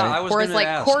foot. Yeah, I was whereas gonna like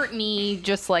ask. Courtney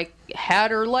just like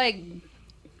had her leg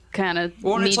kind of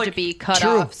need to be cut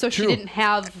off, so she didn't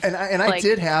have. And I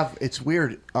did have. It's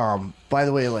weird. By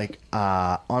the way, like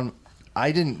I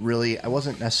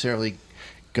wasn't necessarily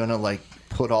gonna like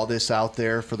put all this out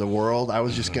there for the world. I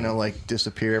was just gonna like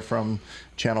disappear from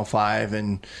Channel 5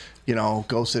 and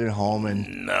go sit at home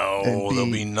and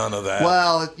there'll be none of that.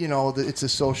 Well, it's a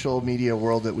social media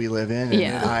world that we live in,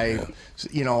 and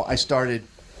I started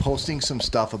posting some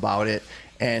stuff about it,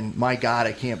 and my God,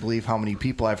 I can't believe how many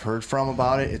people I've heard from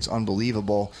about it. It's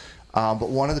unbelievable. But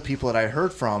one of the people that I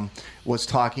heard from was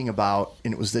talking about,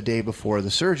 and it was the day before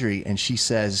the surgery, and she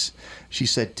said,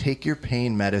 take your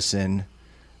pain medicine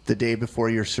the day before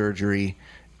your surgery.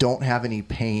 Don't have any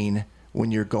pain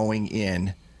when you're going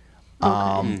in,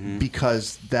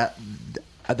 because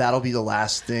that'll be the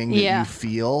last thing that you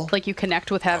feel. Like you connect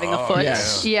with having a foot.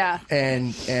 Yes. Yeah.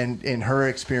 And in her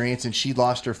experience, and she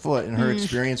lost her foot, and her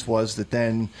experience was that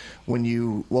then when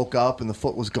you woke up and the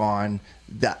foot was gone,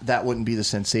 that wouldn't be the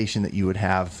sensation that you would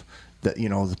have,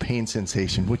 the pain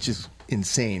sensation, which is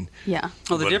insane. Yeah.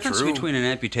 Well, the difference between an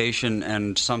amputation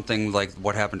and something like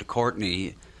what happened to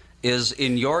Courtney is,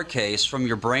 in your case, from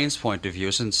your brain's point of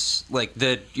view, since like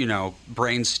the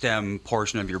brain stem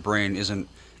portion of your brain isn't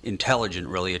intelligent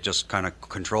really, it just kind of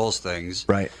controls things.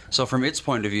 Right. So from its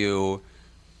point of view,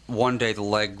 one day the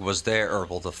leg was there,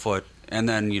 or the foot, and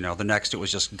then the next it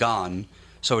was just gone.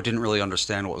 So it didn't really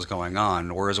understand what was going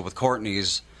on. Whereas with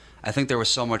Courtney's, I think there was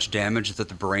so much damage that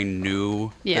the brain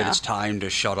knew that it's time to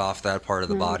shut off that part of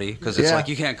the body, because it's like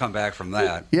you can't come back from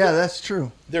that. Yeah, that's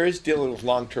true. There is dealing with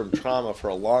long-term trauma for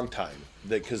a long time.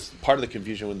 Because part of the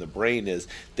confusion with the brain is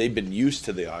they've been used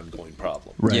to the ongoing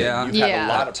problem. Right. Yeah. You've had a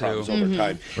lot of problems over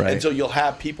time. Right. And so you'll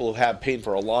have people who have pain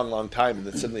for a long, long time, and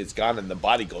then suddenly it's gone, and the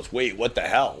body goes, wait, what the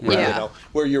hell? Right.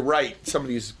 Where you're right,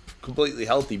 somebody who's completely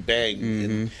healthy, bang,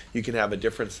 and you can have a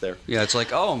difference there. Yeah, it's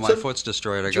like, oh, my foot's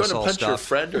destroyed. I guess I'll stop. Do you want to punch your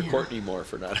friend or Courtney more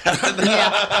for not having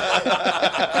that?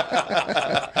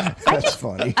 That's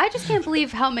funny. I just can't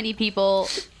believe how many people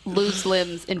lose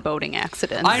limbs in boating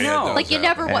accidents. I know. Like you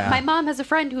never. My mom has a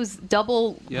friend who's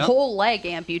double whole leg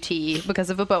amputee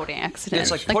because of a boating accident. It's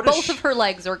like both of her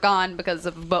legs are gone because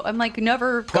of a boat. I'm like,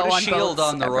 never go on boats. Put a shield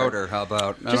on the ever. rotor. How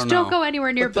about? Just don't go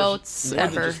anywhere near boats more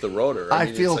ever. than just the rotor.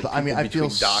 I feel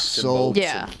so.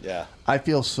 Yeah. I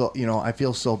feel so. I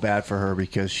feel so bad for her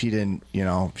because she didn't.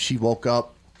 She woke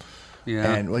up.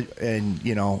 Yeah. And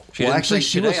she actually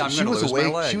she was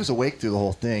awake. She was awake through the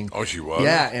whole thing. Oh, she was.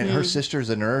 Yeah, and her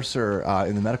sister's a nurse or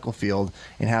in the medical field,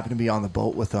 and happened to be on the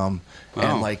boat with them,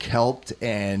 and helped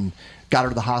and got her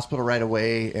to the hospital right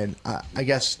away. And I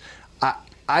guess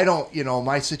I don't,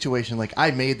 my situation, like I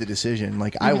made the decision,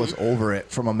 like I was over it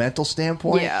from a mental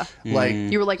standpoint. Yeah. Like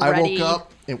you were like I ready. woke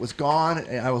up, it was gone,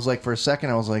 and I was like, for a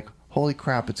second, I was like, holy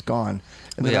crap, it's gone.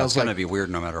 And then I was it's gonna be weird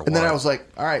no matter what. And then I was like,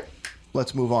 all right,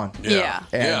 let's move on. Yeah.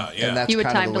 And that's you had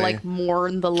kind of time the to way.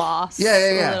 mourn the loss.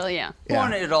 Yeah. Well,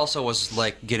 and it also was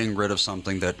like getting rid of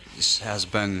something that has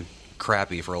been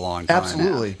crappy for a long time.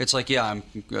 Absolutely. It's like, I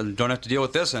don't have to deal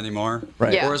with this anymore.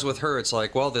 Right. Yeah. Whereas with her, it's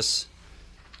like, well,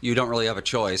 you don't really have a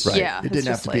choice. Right. Yeah, it didn't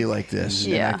have to be like this.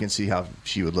 Yeah. And I can see how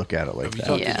she would look at it like Have you that.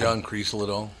 talked to John Kriesel at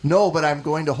all? No, but I'm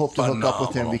going to hope to hook up with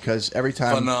him Phenomenal. because every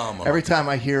time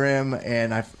I hear him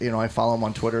and I follow him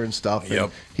on Twitter and stuff,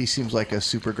 and he seems like a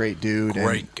super great dude.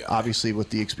 Great and guy. Obviously, with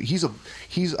the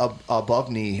he's above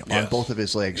knee on both of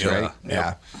his legs, right?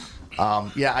 Yeah.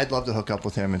 I'd love to hook up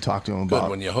with him and talk to him Good.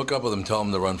 about. When you hook up with him, tell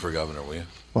him to run for governor, will you?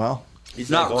 Well, He's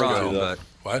Not going wrong, to, though. but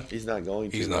What? He's not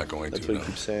going to. He's not going That's to, what no.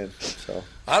 he keeps saying. So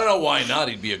I don't know why not.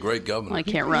 He'd be a great governor. Well, I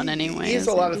can't run anyway. he has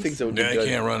a lot of things that would be Yeah, good. he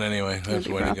can't run anyway. That's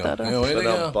the way to brought go. that up. Yeah, way to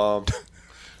go. Bum.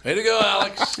 Way to go,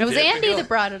 Alex. It was There you Andy go. that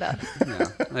brought it up.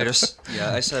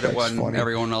 I said it when funny.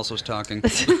 everyone else was talking. John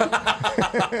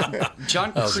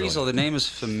Kriesel, the name is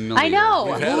familiar. I know.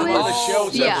 We've had him on the show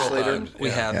several times. We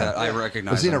have that. I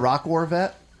recognize was he in a him. Rock War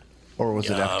vet? Or was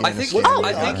it Afghanistan?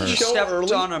 I think he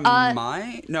stepped on a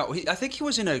mine. No, I think he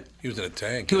was in a. He was in a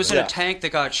tank. He was in a tank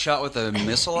that got shot with a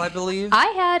missile, I believe. I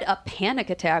had a panic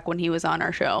attack when he was on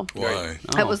our show. Why?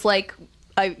 It was like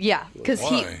Because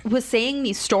he was saying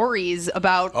these stories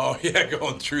about. Oh yeah,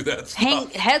 going through that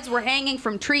stuff. Heads were hanging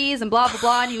from trees and blah blah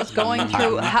blah, and he was going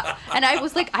through. And I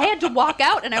was like, I had to walk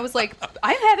out, and I was like,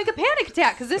 I'm having a panic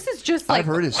attack because this is just like I've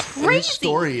heard his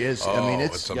story is. I mean,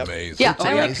 it's amazing.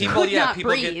 Yeah,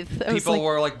 People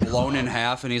were like blown in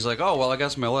half, and he's like, oh well, I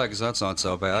guess my legs. That's not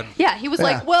so bad. Yeah, he was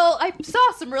like, well, I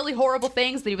saw some really horrible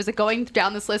things. That he was like going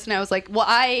down this list, and I was like, well,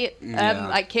 I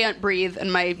can't breathe,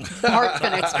 and my heart's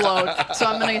gonna explode. So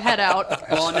I'm going to head out.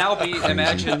 Well, now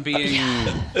imagine being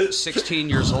 16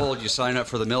 years old, you sign up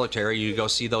for the military, you go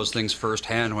see those things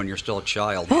firsthand when you're still a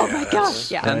child. Oh, my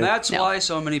gosh. Yeah. And that's why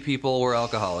so many people were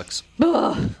alcoholics.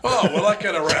 Oh, well, that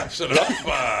kind of wraps it up.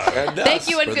 Thank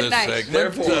you and good night.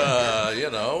 Segment,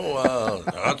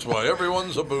 that's why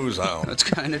everyone's a booze hound. That's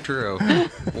kind of true.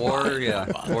 War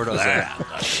does that.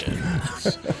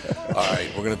 All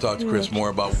right, we're going to talk to Chris more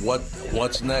about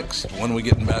what's next. When are we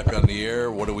getting back on the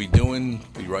air? What are we doing?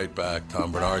 Be right back.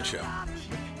 Tom Bernard Show.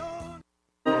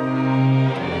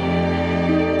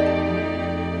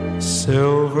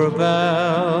 Silver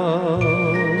bells,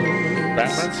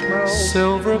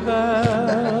 silver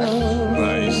bells.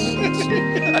 Nice.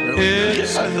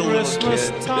 It's Christmas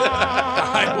time.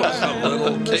 I was a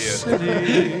little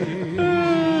kid.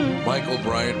 Michael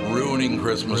Bryant ruining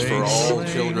Christmas for all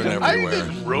children everywhere. I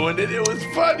didn't ruin it. It was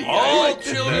funny. All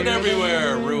children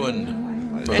everywhere ruined.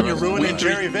 And you're ruining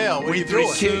Jerry Vale. What are you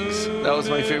doing? Kings. That was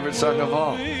my favorite song of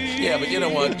all. Yeah, but you know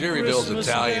what? Jerry Vale's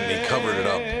Italian. And he covered it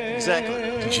up.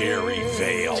 Exactly. Jerry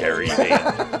Vale. Jerry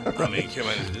Vale. I mean, come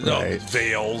on. No,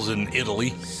 Vales in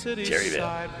Italy. Jerry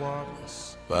Vale.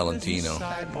 Valentino.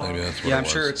 Maybe that's what I'm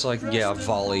sure it's like,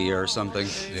 volley or something.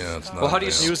 Yeah, it's not. Well, how do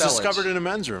you He was spell discovered it? in a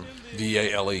men's room.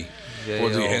 V-A-L-E.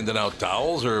 Was he handing out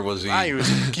towels, or was he? He was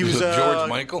George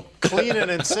Michael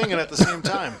cleaning and singing at the same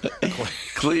time.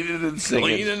 Cleaning and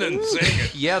singing.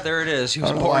 Yeah, there it is. He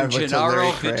was born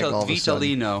Gennaro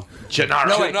Vitalino.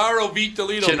 Gennaro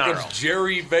Vitalino. Becomes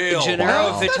Jerry Vale.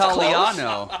 Gennaro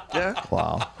Vitaliano. Yeah.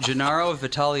 Wow. Gennaro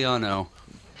Vitaliano.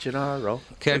 Gennaro.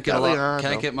 Can't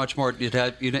get much more.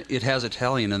 It has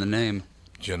Italian in the name.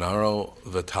 Gennaro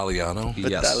Vitaliano.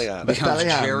 Yes. Becomes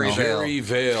Jerry Vale. Jerry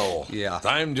Vale. Yeah.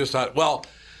 I'm just hot. Well,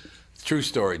 true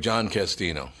story. John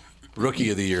Castino, Rookie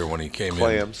of the Year when he came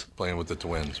in playing with the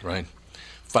Twins, right?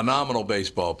 Phenomenal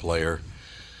baseball player.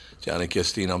 Johnny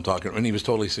Castino, I'm talking, and he was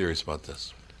totally serious about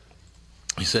this.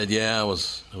 He said, it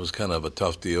was kind of a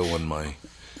tough deal when my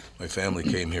family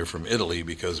came here from Italy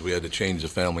because we had to change the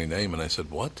family name. And I said,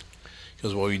 what? He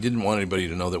goes, well, we didn't want anybody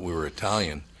to know that we were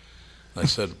Italian. And I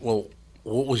said, well,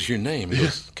 what was your name? He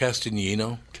goes,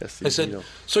 Castignino. I said,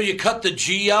 so you cut the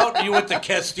G out and you went to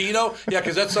Castino? Yeah,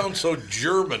 because that sounds so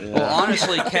German. Yeah. Well,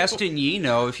 honestly,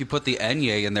 Castignino, if you put the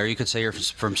Enye in there, you could say you're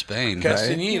from Spain.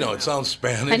 Castignino, right? It sounds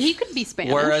Spanish. And he could be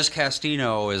Spanish. Whereas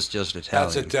Castino is just Italian.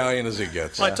 That's Italian as it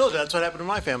gets. Well, I told you, that's what happened to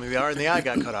my family. The R and the I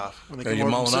got cut off. When they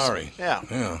came over from Molinari.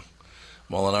 Yeah.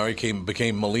 Molinari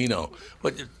became Molino.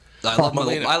 But I love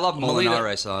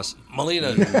Molinari sauce.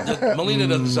 Molina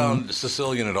doesn't sound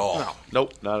Sicilian at all. No.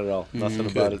 Nope, not at all. Nothing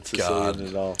about it Sicilian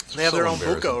at all. They have their own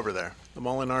buca over there. The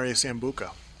Molinari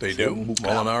Sambuca. They do?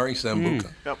 Molinari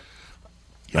Sambuca. Yep.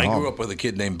 I grew up with a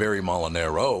kid named Barry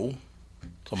Molinaro.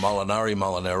 So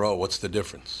Molinaro, what's the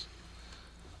difference?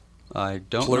 I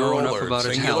don't know enough about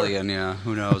Italian,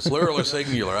 who knows? Plural or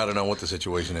singular, I don't know what the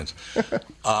situation is.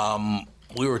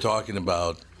 We were talking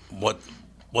about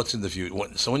what's in the future.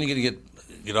 So when are you going to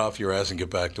get off your ass and get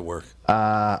back to work?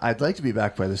 I'd like to be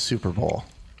back by the Super Bowl.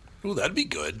 Ooh, that'd be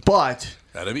good. But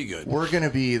that'd be good.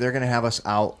 They're going to have us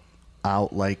out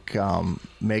like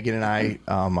Megan and I,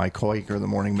 my co-anchor in the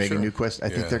morning, Megan Newquist. I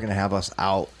think they're going to have us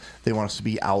out. They want us to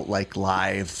be out like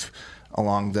live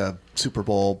along the Super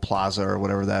Bowl Plaza or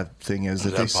whatever that thing is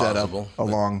that they set up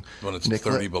along when it's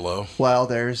 30 below. Well,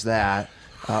 there's that.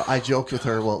 I joked with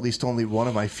her, well, at least only one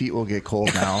of my feet will get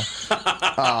cold now.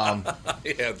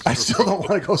 I still don't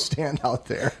want to go stand out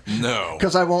there. No.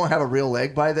 Because I won't have a real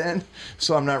leg by then.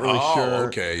 So I'm not really sure.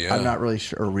 Okay, yeah. I'm not really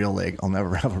sure. A real leg. I'll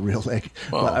never have a real leg.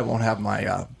 But I won't have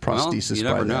my prosthesis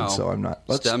by then. So I'm not.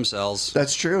 Stem cells.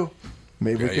 That's true.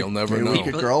 Maybe you'll never know. We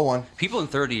could grow one. People in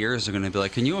 30 years are going to be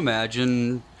like, can you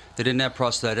imagine they didn't have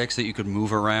prosthetics that you could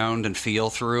move around and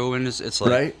feel through? And it's like,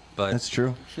 right. But that's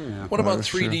true. Yeah. What about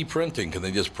 3D printing? Can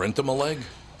they just print them a leg?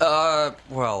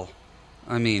 Well,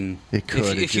 I mean,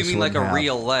 if you mean like a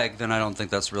real leg, then I don't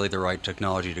think that's really the right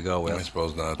technology to go with. I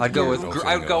suppose not. I'd go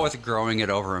with growing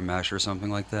it over a mesh or something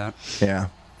like that. Yeah.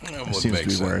 It seems to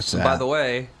be where it's at. By the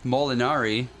way,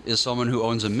 Molinari is someone who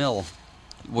owns a mill,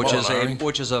 which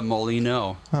is a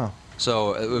molino. Oh.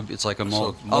 So it's like a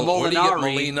Molinari. Molinari.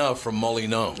 Molina from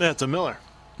Molino. Yeah, it's a miller.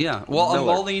 Yeah.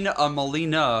 Well, a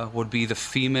Molina would be the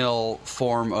female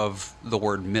form of the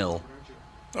word mill.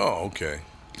 Oh, okay.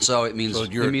 So it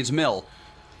means mill.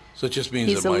 So it just means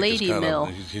he's that a Mike lady is mill.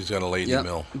 He's got a lady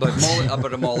mill. But a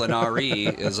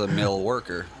Molinari is a mill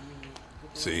worker.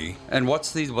 See. And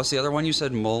what's the other one you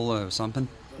said? Something?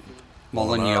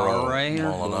 Molinari.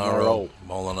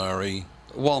 Molinari.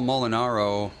 Well,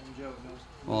 Molinaro.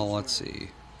 Well, let's see.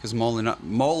 Because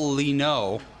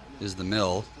Molino is the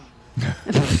mill.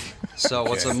 So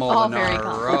what's a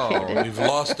Molinaro? We've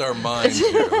lost our minds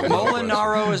here.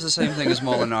 Molinaro is the same thing as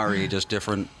Molinari, just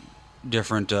different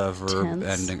verb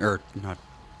ending, or not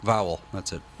vowel.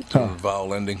 That's it.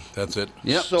 Vowel ending. That's it.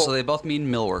 Yep. So they both mean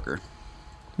mill worker.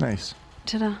 Nice.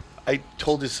 Ta-da. I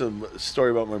told you some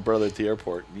story about my brother at the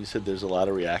airport, and you said there's a lot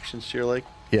of reactions to your leg.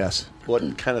 Yes.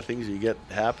 What kind of things do you get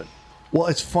happen? Well,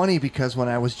 it's funny because when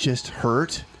I was just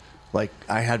hurt, like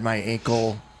I had my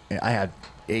ankle, I had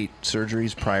 9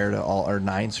 surgeries prior to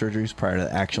the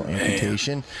actual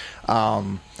amputation.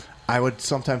 I would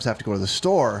sometimes have to go to the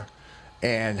store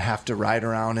and have to ride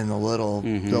around in the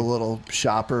little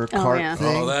shopper cart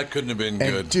thing. Oh, that couldn't have been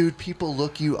good. And dude, people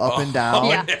look you up and down.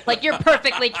 Yeah, like you're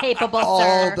perfectly capable,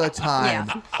 all sir. the time.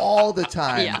 Yeah. All the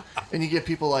time. Yeah. And you get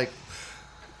people like,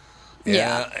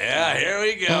 yeah, here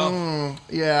we go.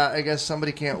 Yeah, I guess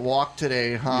somebody can't walk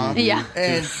today, huh? Yeah.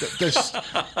 And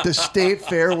the state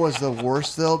fair was the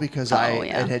worst, though, because I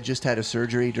had just had a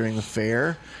surgery during the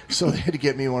fair. So they had to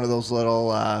get me one of those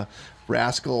little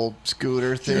rascal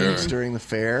scooter things during the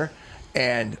fair.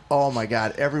 And oh my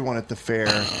God, everyone at the fair,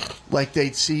 like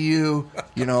they'd see you,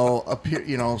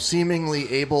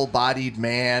 seemingly able-bodied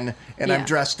man, and I'm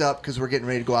dressed up because we're getting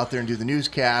ready to go out there and do the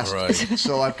newscast. Right.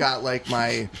 So I've got like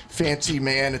my fancy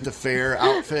man at the fair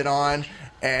outfit on,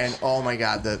 and oh my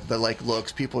God, the like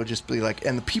looks. People would just be like,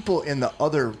 and the people in the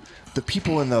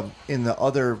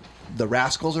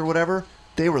rascals or whatever.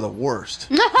 They were the worst.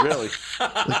 Really?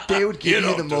 Like they would give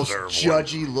you the most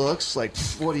judgy looks. Like,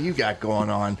 what do you got going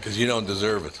on? Because you don't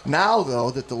deserve it. Now,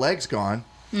 though, that the leg's gone,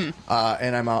 and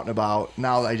I'm out and about,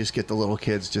 now I just get the little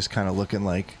kids just kind of looking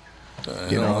like,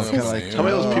 kind of like. How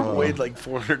many of those people weighed like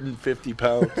 450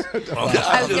 pounds?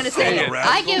 I was going to say,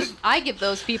 I give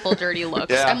those people dirty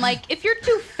looks. Yeah. I'm like, if you're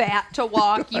too fat to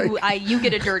walk, you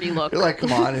get a dirty look. You're like,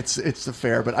 come on, it's the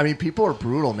fair. But I mean, people are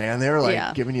brutal, man. They're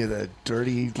like giving you the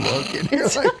dirty look, and you're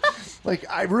like,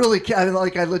 I really can't.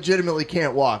 Like, I legitimately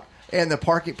can't walk. And the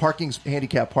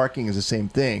handicap parking is the same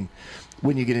thing.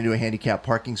 When you get into a handicap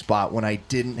parking spot, when I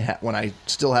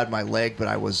still had my leg, but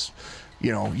I was,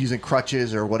 using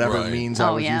crutches or whatever means I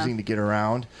was using to get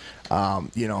around,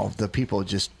 the people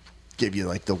just give you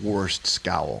like the worst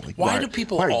scowl. Like, why do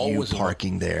people always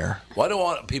parking there? Why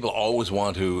do people always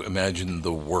want to imagine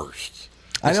the worst?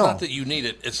 It's not that you need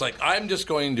it. It's like, I'm just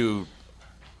going to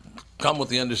come with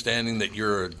the understanding that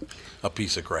you're a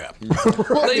piece of crap.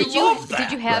 Well, did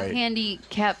you have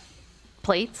handicap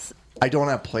plates? I don't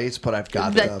have plates, but I've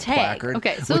got the placard.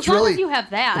 Okay, so as long as you have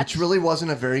that. Which really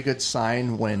wasn't a very good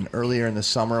sign when earlier in the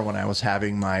summer when I was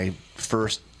having my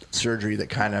first surgery that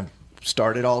kind of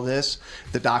started all this.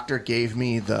 The doctor gave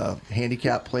me the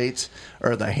handicap plates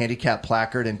or the handicap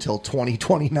placard until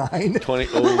 2029. Wow.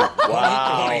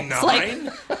 2029? It's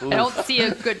like, I don't see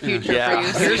a good future for you.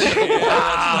 Here's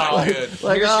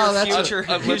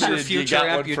your future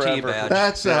amputee badge.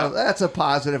 That's a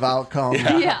positive outcome.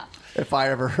 Yeah. If I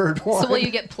ever heard one. So will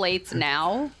you get plates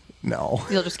now? No.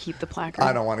 You'll just keep the placard.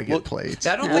 I don't want to get plates.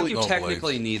 I don't think you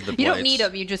technically need the plates. You don't need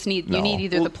them. You just need you need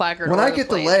either the placard when or I get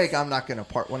the the leg, I'm not going to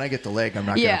park. When I get the leg, I'm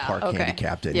not going to park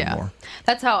handicapped anymore.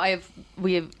 That's how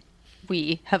we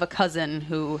have a cousin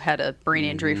who had a brain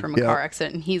injury from a car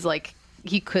accident, and he's like,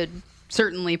 he could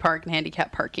certainly park in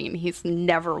handicap parking. He's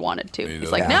never wanted to.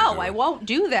 He's like, no, I won't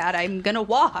do that. I'm going to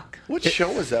walk. What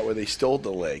show was that where they stole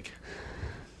the leg?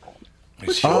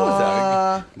 What show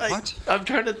was that? What? I'm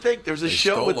trying to think. There was a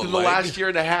show within the last year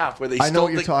and a half where they stole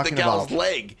the gal's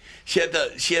leg. She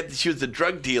was the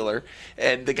drug dealer,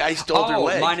 and the guy stole her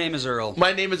leg. My Name is Earl.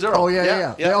 My Name is Earl. Oh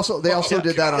yeah. They also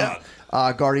did that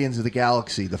on Guardians of the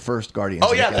Galaxy, the first Guardians.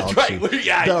 Oh yeah, that's right.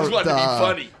 Yeah, I just wanted to be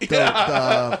funny.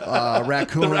 The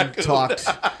raccoon talked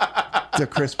the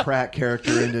Chris Pratt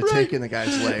character into taking the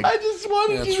guy's leg. I just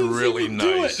wanted you to really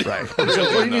nice. Do it. Right. What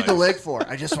do you need the leg for?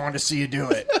 I just wanted to see you do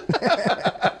it.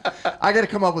 I got to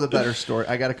come up with a better story.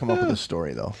 I got to come up with a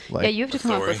story though. Like, you have to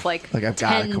come up with like I've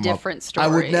 10 different stories.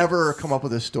 I would never come up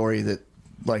with a story that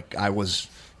like I was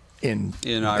in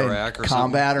Iraq or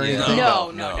combat something? or anything.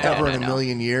 No, ever in a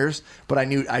million years. But I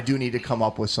do need to come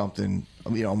up with something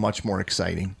much more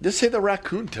exciting. Just say the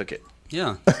raccoon took it.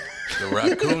 Yeah. The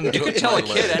raccoon. You can tell a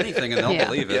kid anything and they'll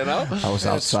believe it. You know? I was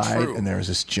outside and there was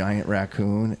this giant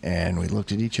raccoon, and we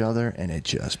looked at each other, and it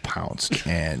just pounced,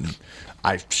 and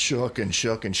I shook and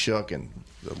shook and shook, and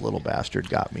the little bastard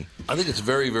got me. I think it's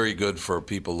very, very good for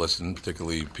people listening,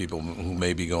 particularly people who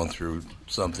may be going through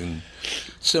something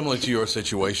similar to your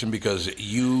situation, because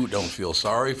you don't feel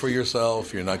sorry for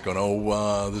yourself. You're not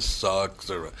going, this sucks.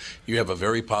 Or you have a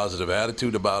very positive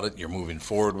attitude about it. You're moving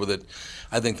forward with it.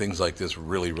 I think things like this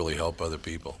really, really help other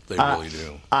people. They really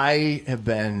do. I have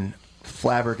been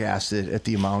flabbergasted at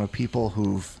the amount of people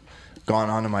who've gone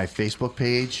onto my Facebook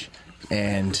page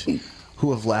and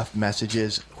who have left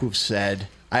messages, who've said,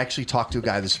 I actually talked to a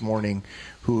guy this morning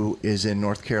who is in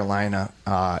North Carolina,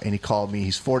 and he called me.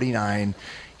 He's 49.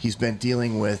 He's been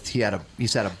dealing with,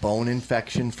 he's had a bone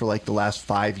infection for like the last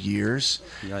 5 years.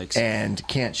 Yikes. And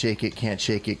can't shake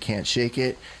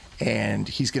it. And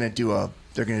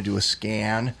they're going to do a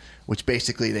scan, which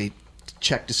basically they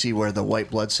check to see where the white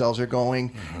blood cells are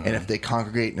going. Mm-hmm. And if they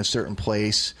congregate in a certain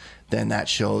place, then that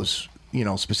shows,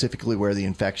 specifically where the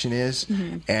infection is.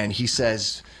 Mm-hmm. And he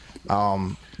says,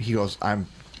 he goes, I'm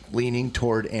leaning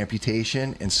toward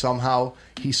amputation. And somehow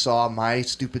he saw my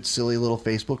stupid, silly little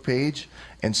Facebook page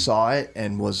and saw it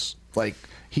and was like,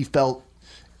 he felt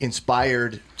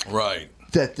inspired. Right.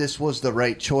 That this was the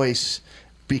right choice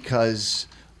because,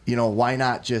 why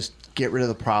not just get rid of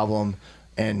the problem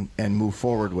and move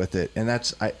forward with it. And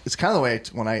it's kind of the way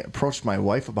when I approached my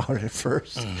wife about it at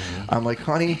first. Mm-hmm. I'm like,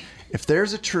 honey, if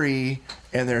there's a tree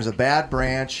and there's a bad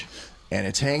branch and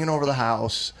it's hanging over the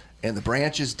house and the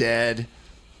branch is dead,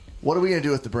 what are we going to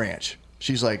do with the branch?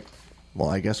 She's like, well,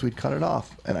 I guess we'd cut it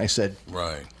off. And I said,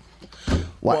 right.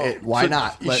 Why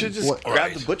not? You should just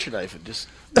grab the butcher knife and just...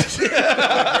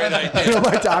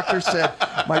 My doctor said,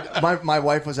 my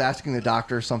wife was asking the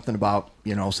doctor something about,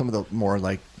 some of the more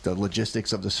like the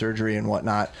logistics of the surgery and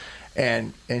whatnot.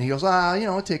 And he goes,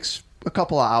 it takes a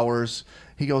couple of hours.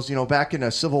 He goes, back in a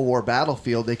Civil War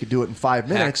battlefield, they could do it in 5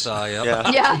 minutes.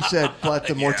 Yeah. He said, but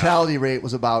the mortality rate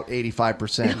was about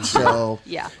 85%. So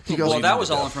yeah. He goes, that was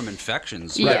all from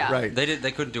infections. Yeah. Right.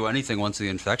 They couldn't do anything once the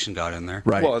infection got in there.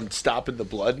 Right. Well, and stopping the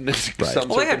blood in some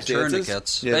Well, they had circumstances.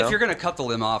 tourniquets. If you're going to cut the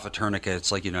limb off, a tourniquet,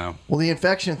 it's like, Well, the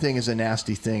infection thing is a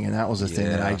nasty thing, and that was a thing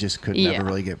that I just could never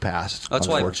really get past,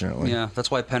 unfortunately.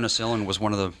 That's why penicillin was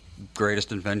one of the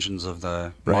greatest inventions of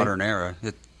the modern era.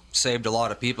 It saved a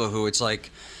lot of people who it's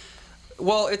like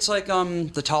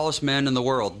the tallest man in the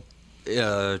world.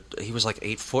 He was like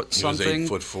 8 foot something. He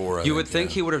was 8'4". You would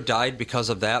think he would have died because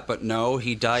of that, but no,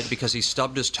 he died because he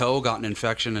stubbed his toe, got an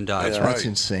infection, and died. That's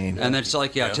insane. And it's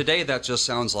like, today that just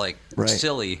sounds like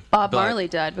silly. Bob Marley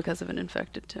died because of an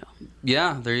infected toe.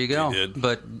 Yeah, there you go. He did.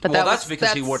 But that's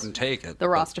because he wouldn't take it. The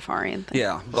Rastafarian thing.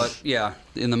 Yeah, but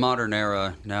in the modern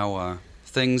era now,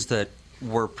 things that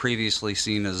were previously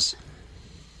seen as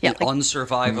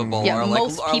unsurvivable are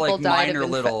like minor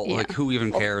little, like who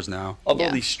even cares now?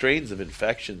 Although these strains of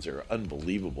infections are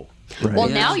unbelievable. Right. Well,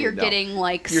 now you're getting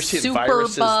like super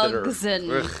bugs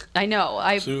and I know.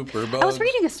 I was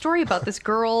reading a story about this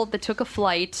girl that took a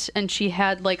flight and she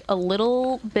had like a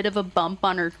little bit of a bump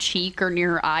on her cheek or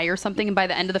near her eye or something, and by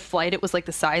the end of the flight it was like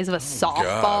the size of a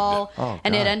softball,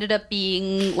 and it ended up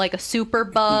being like a super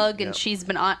bug, and she's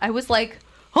been on. I was like,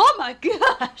 oh my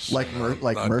gosh! Like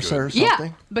MRSA or something?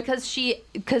 Yeah, because she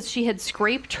had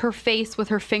scraped her face with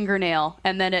her fingernail,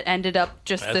 and then it ended up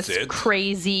just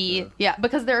crazy. Yeah,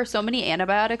 because there are so many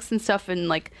antibiotics and stuff in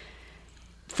like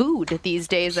food these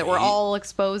days that we're all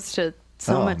exposed to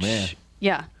so much. Man.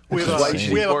 Yeah. We have a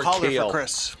caller for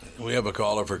Chris. We have a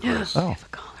caller for Chris. We have a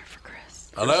caller for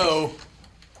Chris. Hello.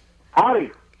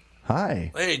 Howdy.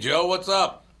 Hi. Hey, Joe. What's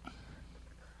up?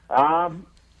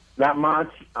 Not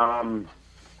much.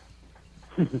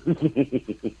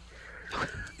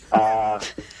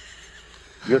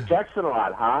 You're texting a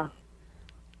lot, huh?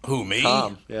 Who, me?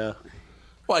 Yeah.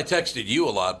 Well, I texted you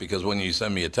a lot because when you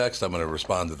send me a text, I'm going to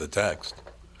respond to the text.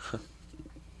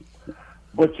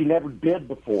 But you never did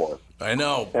before. I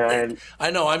know. And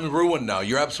I'm ruined now.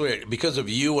 You're absolutely because of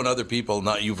you and other people.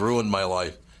 You've ruined my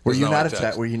life. Were you not a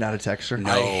texter?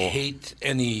 No. I hate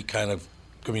any kind of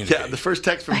communication. Yeah, the first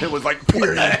text from him was like,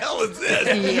 "What the hell is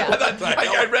this?" Yeah.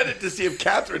 I read it to see if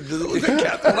Catherine. Does it look like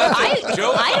Catherine?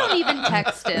 I don't even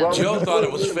text him. Joe thought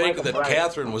it was fake that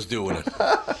Catherine was doing it.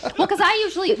 Well, because I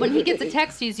usually, when he gets a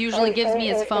text, he usually gives me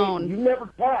his phone. You never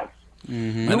text.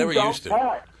 Mm-hmm. I never used to.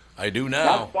 Text. I do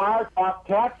now. That's why I thought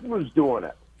Catherine was doing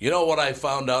it. You know what I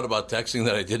found out about texting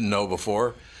that I didn't know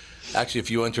before? Actually, if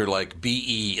you enter like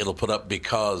BE, it'll put up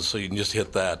because, so you can just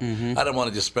hit that. Mm-hmm. I don't want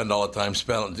to just spend all the time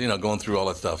going through all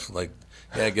that stuff. Like,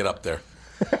 get up there.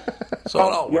 So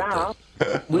it all worked out.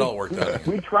 It all worked out.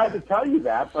 We tried to tell you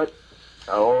that, but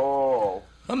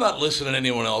I'm not listening to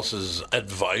anyone else's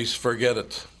advice. Forget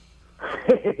it.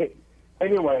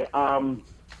 Anyway,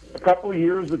 a couple of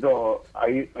years ago,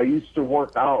 I used to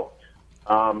work out.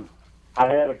 I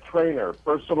had a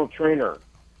personal trainer,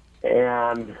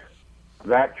 and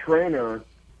that trainer.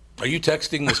 Are you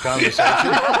texting this conversation?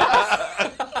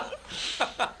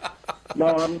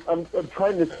 No, I'm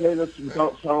trying to say this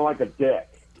without sounding like a dick.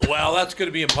 Well, that's going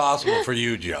to be impossible for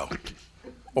you, Joe,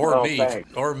 or me,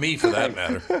 thanks. or me for that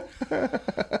matter.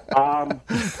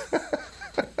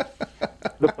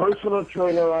 The personal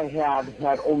trainer I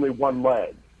had only one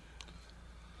leg.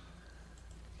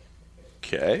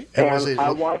 Okay. And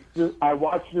I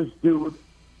watched this dude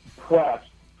press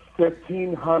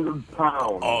 1,500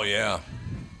 pounds. Oh yeah.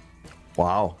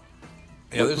 Wow.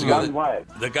 Yeah, there's a guy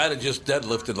the guy that just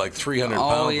deadlifted like 300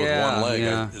 pounds with one leg.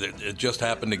 Yeah. It just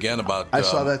happened again about I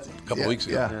saw that a couple weeks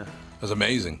ago. Yeah. It was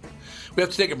amazing. We have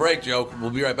to take a break, Joe. We'll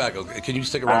be right back. Can you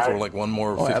stick around for like one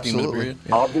more 15-minute period?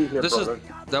 I'll be here,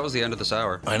 That was the end of this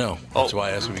hour. I know. That's why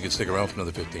I asked if we could stick around for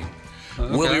another 15.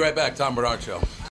 Okay. We'll be right back. Tom Bernard Show.